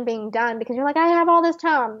action being done because you're like, I have all this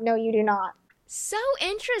time. No, you do not. So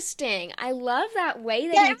interesting. I love that way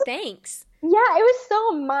that he thinks. Yeah, it was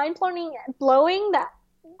so mind-blowing that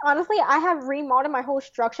honestly, I have remodeled my whole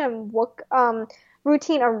structure and work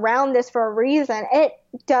routine around this for a reason. It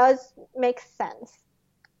does make sense.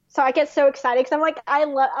 So I get so excited because I'm like, I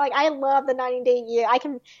love the 90-day year. I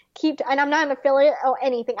can and I'm not an affiliate or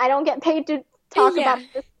anything. I don't get paid to talk about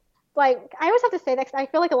this. like, I always have to say that 'cause I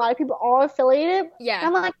feel like a lot of people are affiliated. Yeah. And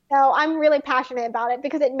I'm like, no, I'm really passionate about it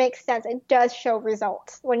because it makes sense. It does show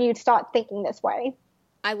results when you start thinking this way.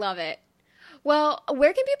 I love it. Well,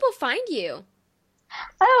 where can people find you?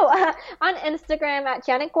 Oh, on Instagram at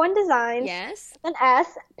Janet Gwen Designs. Yes. An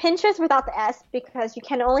S. Pinterest without the S because you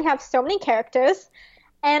can only have so many characters.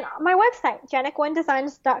 And my website,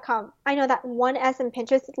 janetgwendesigns.com. I know that one S in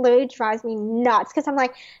Pinterest literally drives me nuts because I'm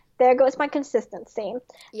like, there goes my consistency. Yep.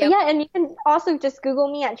 But yeah, and you can also just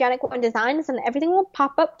Google me at Janet Gwen Designs and everything will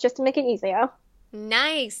pop up just to make it easier.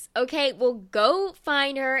 Nice. Okay, well, go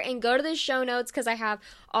find her and go to the show notes because I have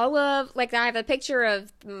I have a picture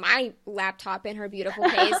of my laptop in her beautiful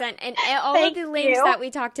case and all of the links that we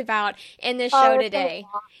talked about in this show today.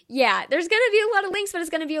 Yeah, there's going to be a lot of links, but it's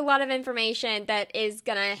going to be a lot of information that is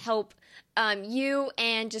going to help you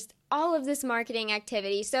and just all of this marketing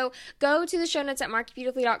activity. So go to the show notes at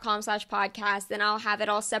marketbeautifully.com/podcast, and I'll have it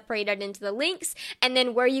all separated into the links and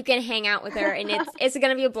then where you can hang out with her, and it's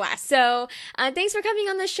going to be a blast. So thanks for coming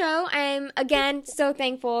on the show. I'm, again, so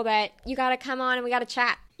thankful that you got to come on and we got to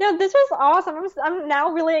chat. No, this was awesome. I'm now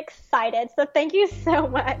really excited. So thank you so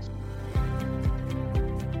much.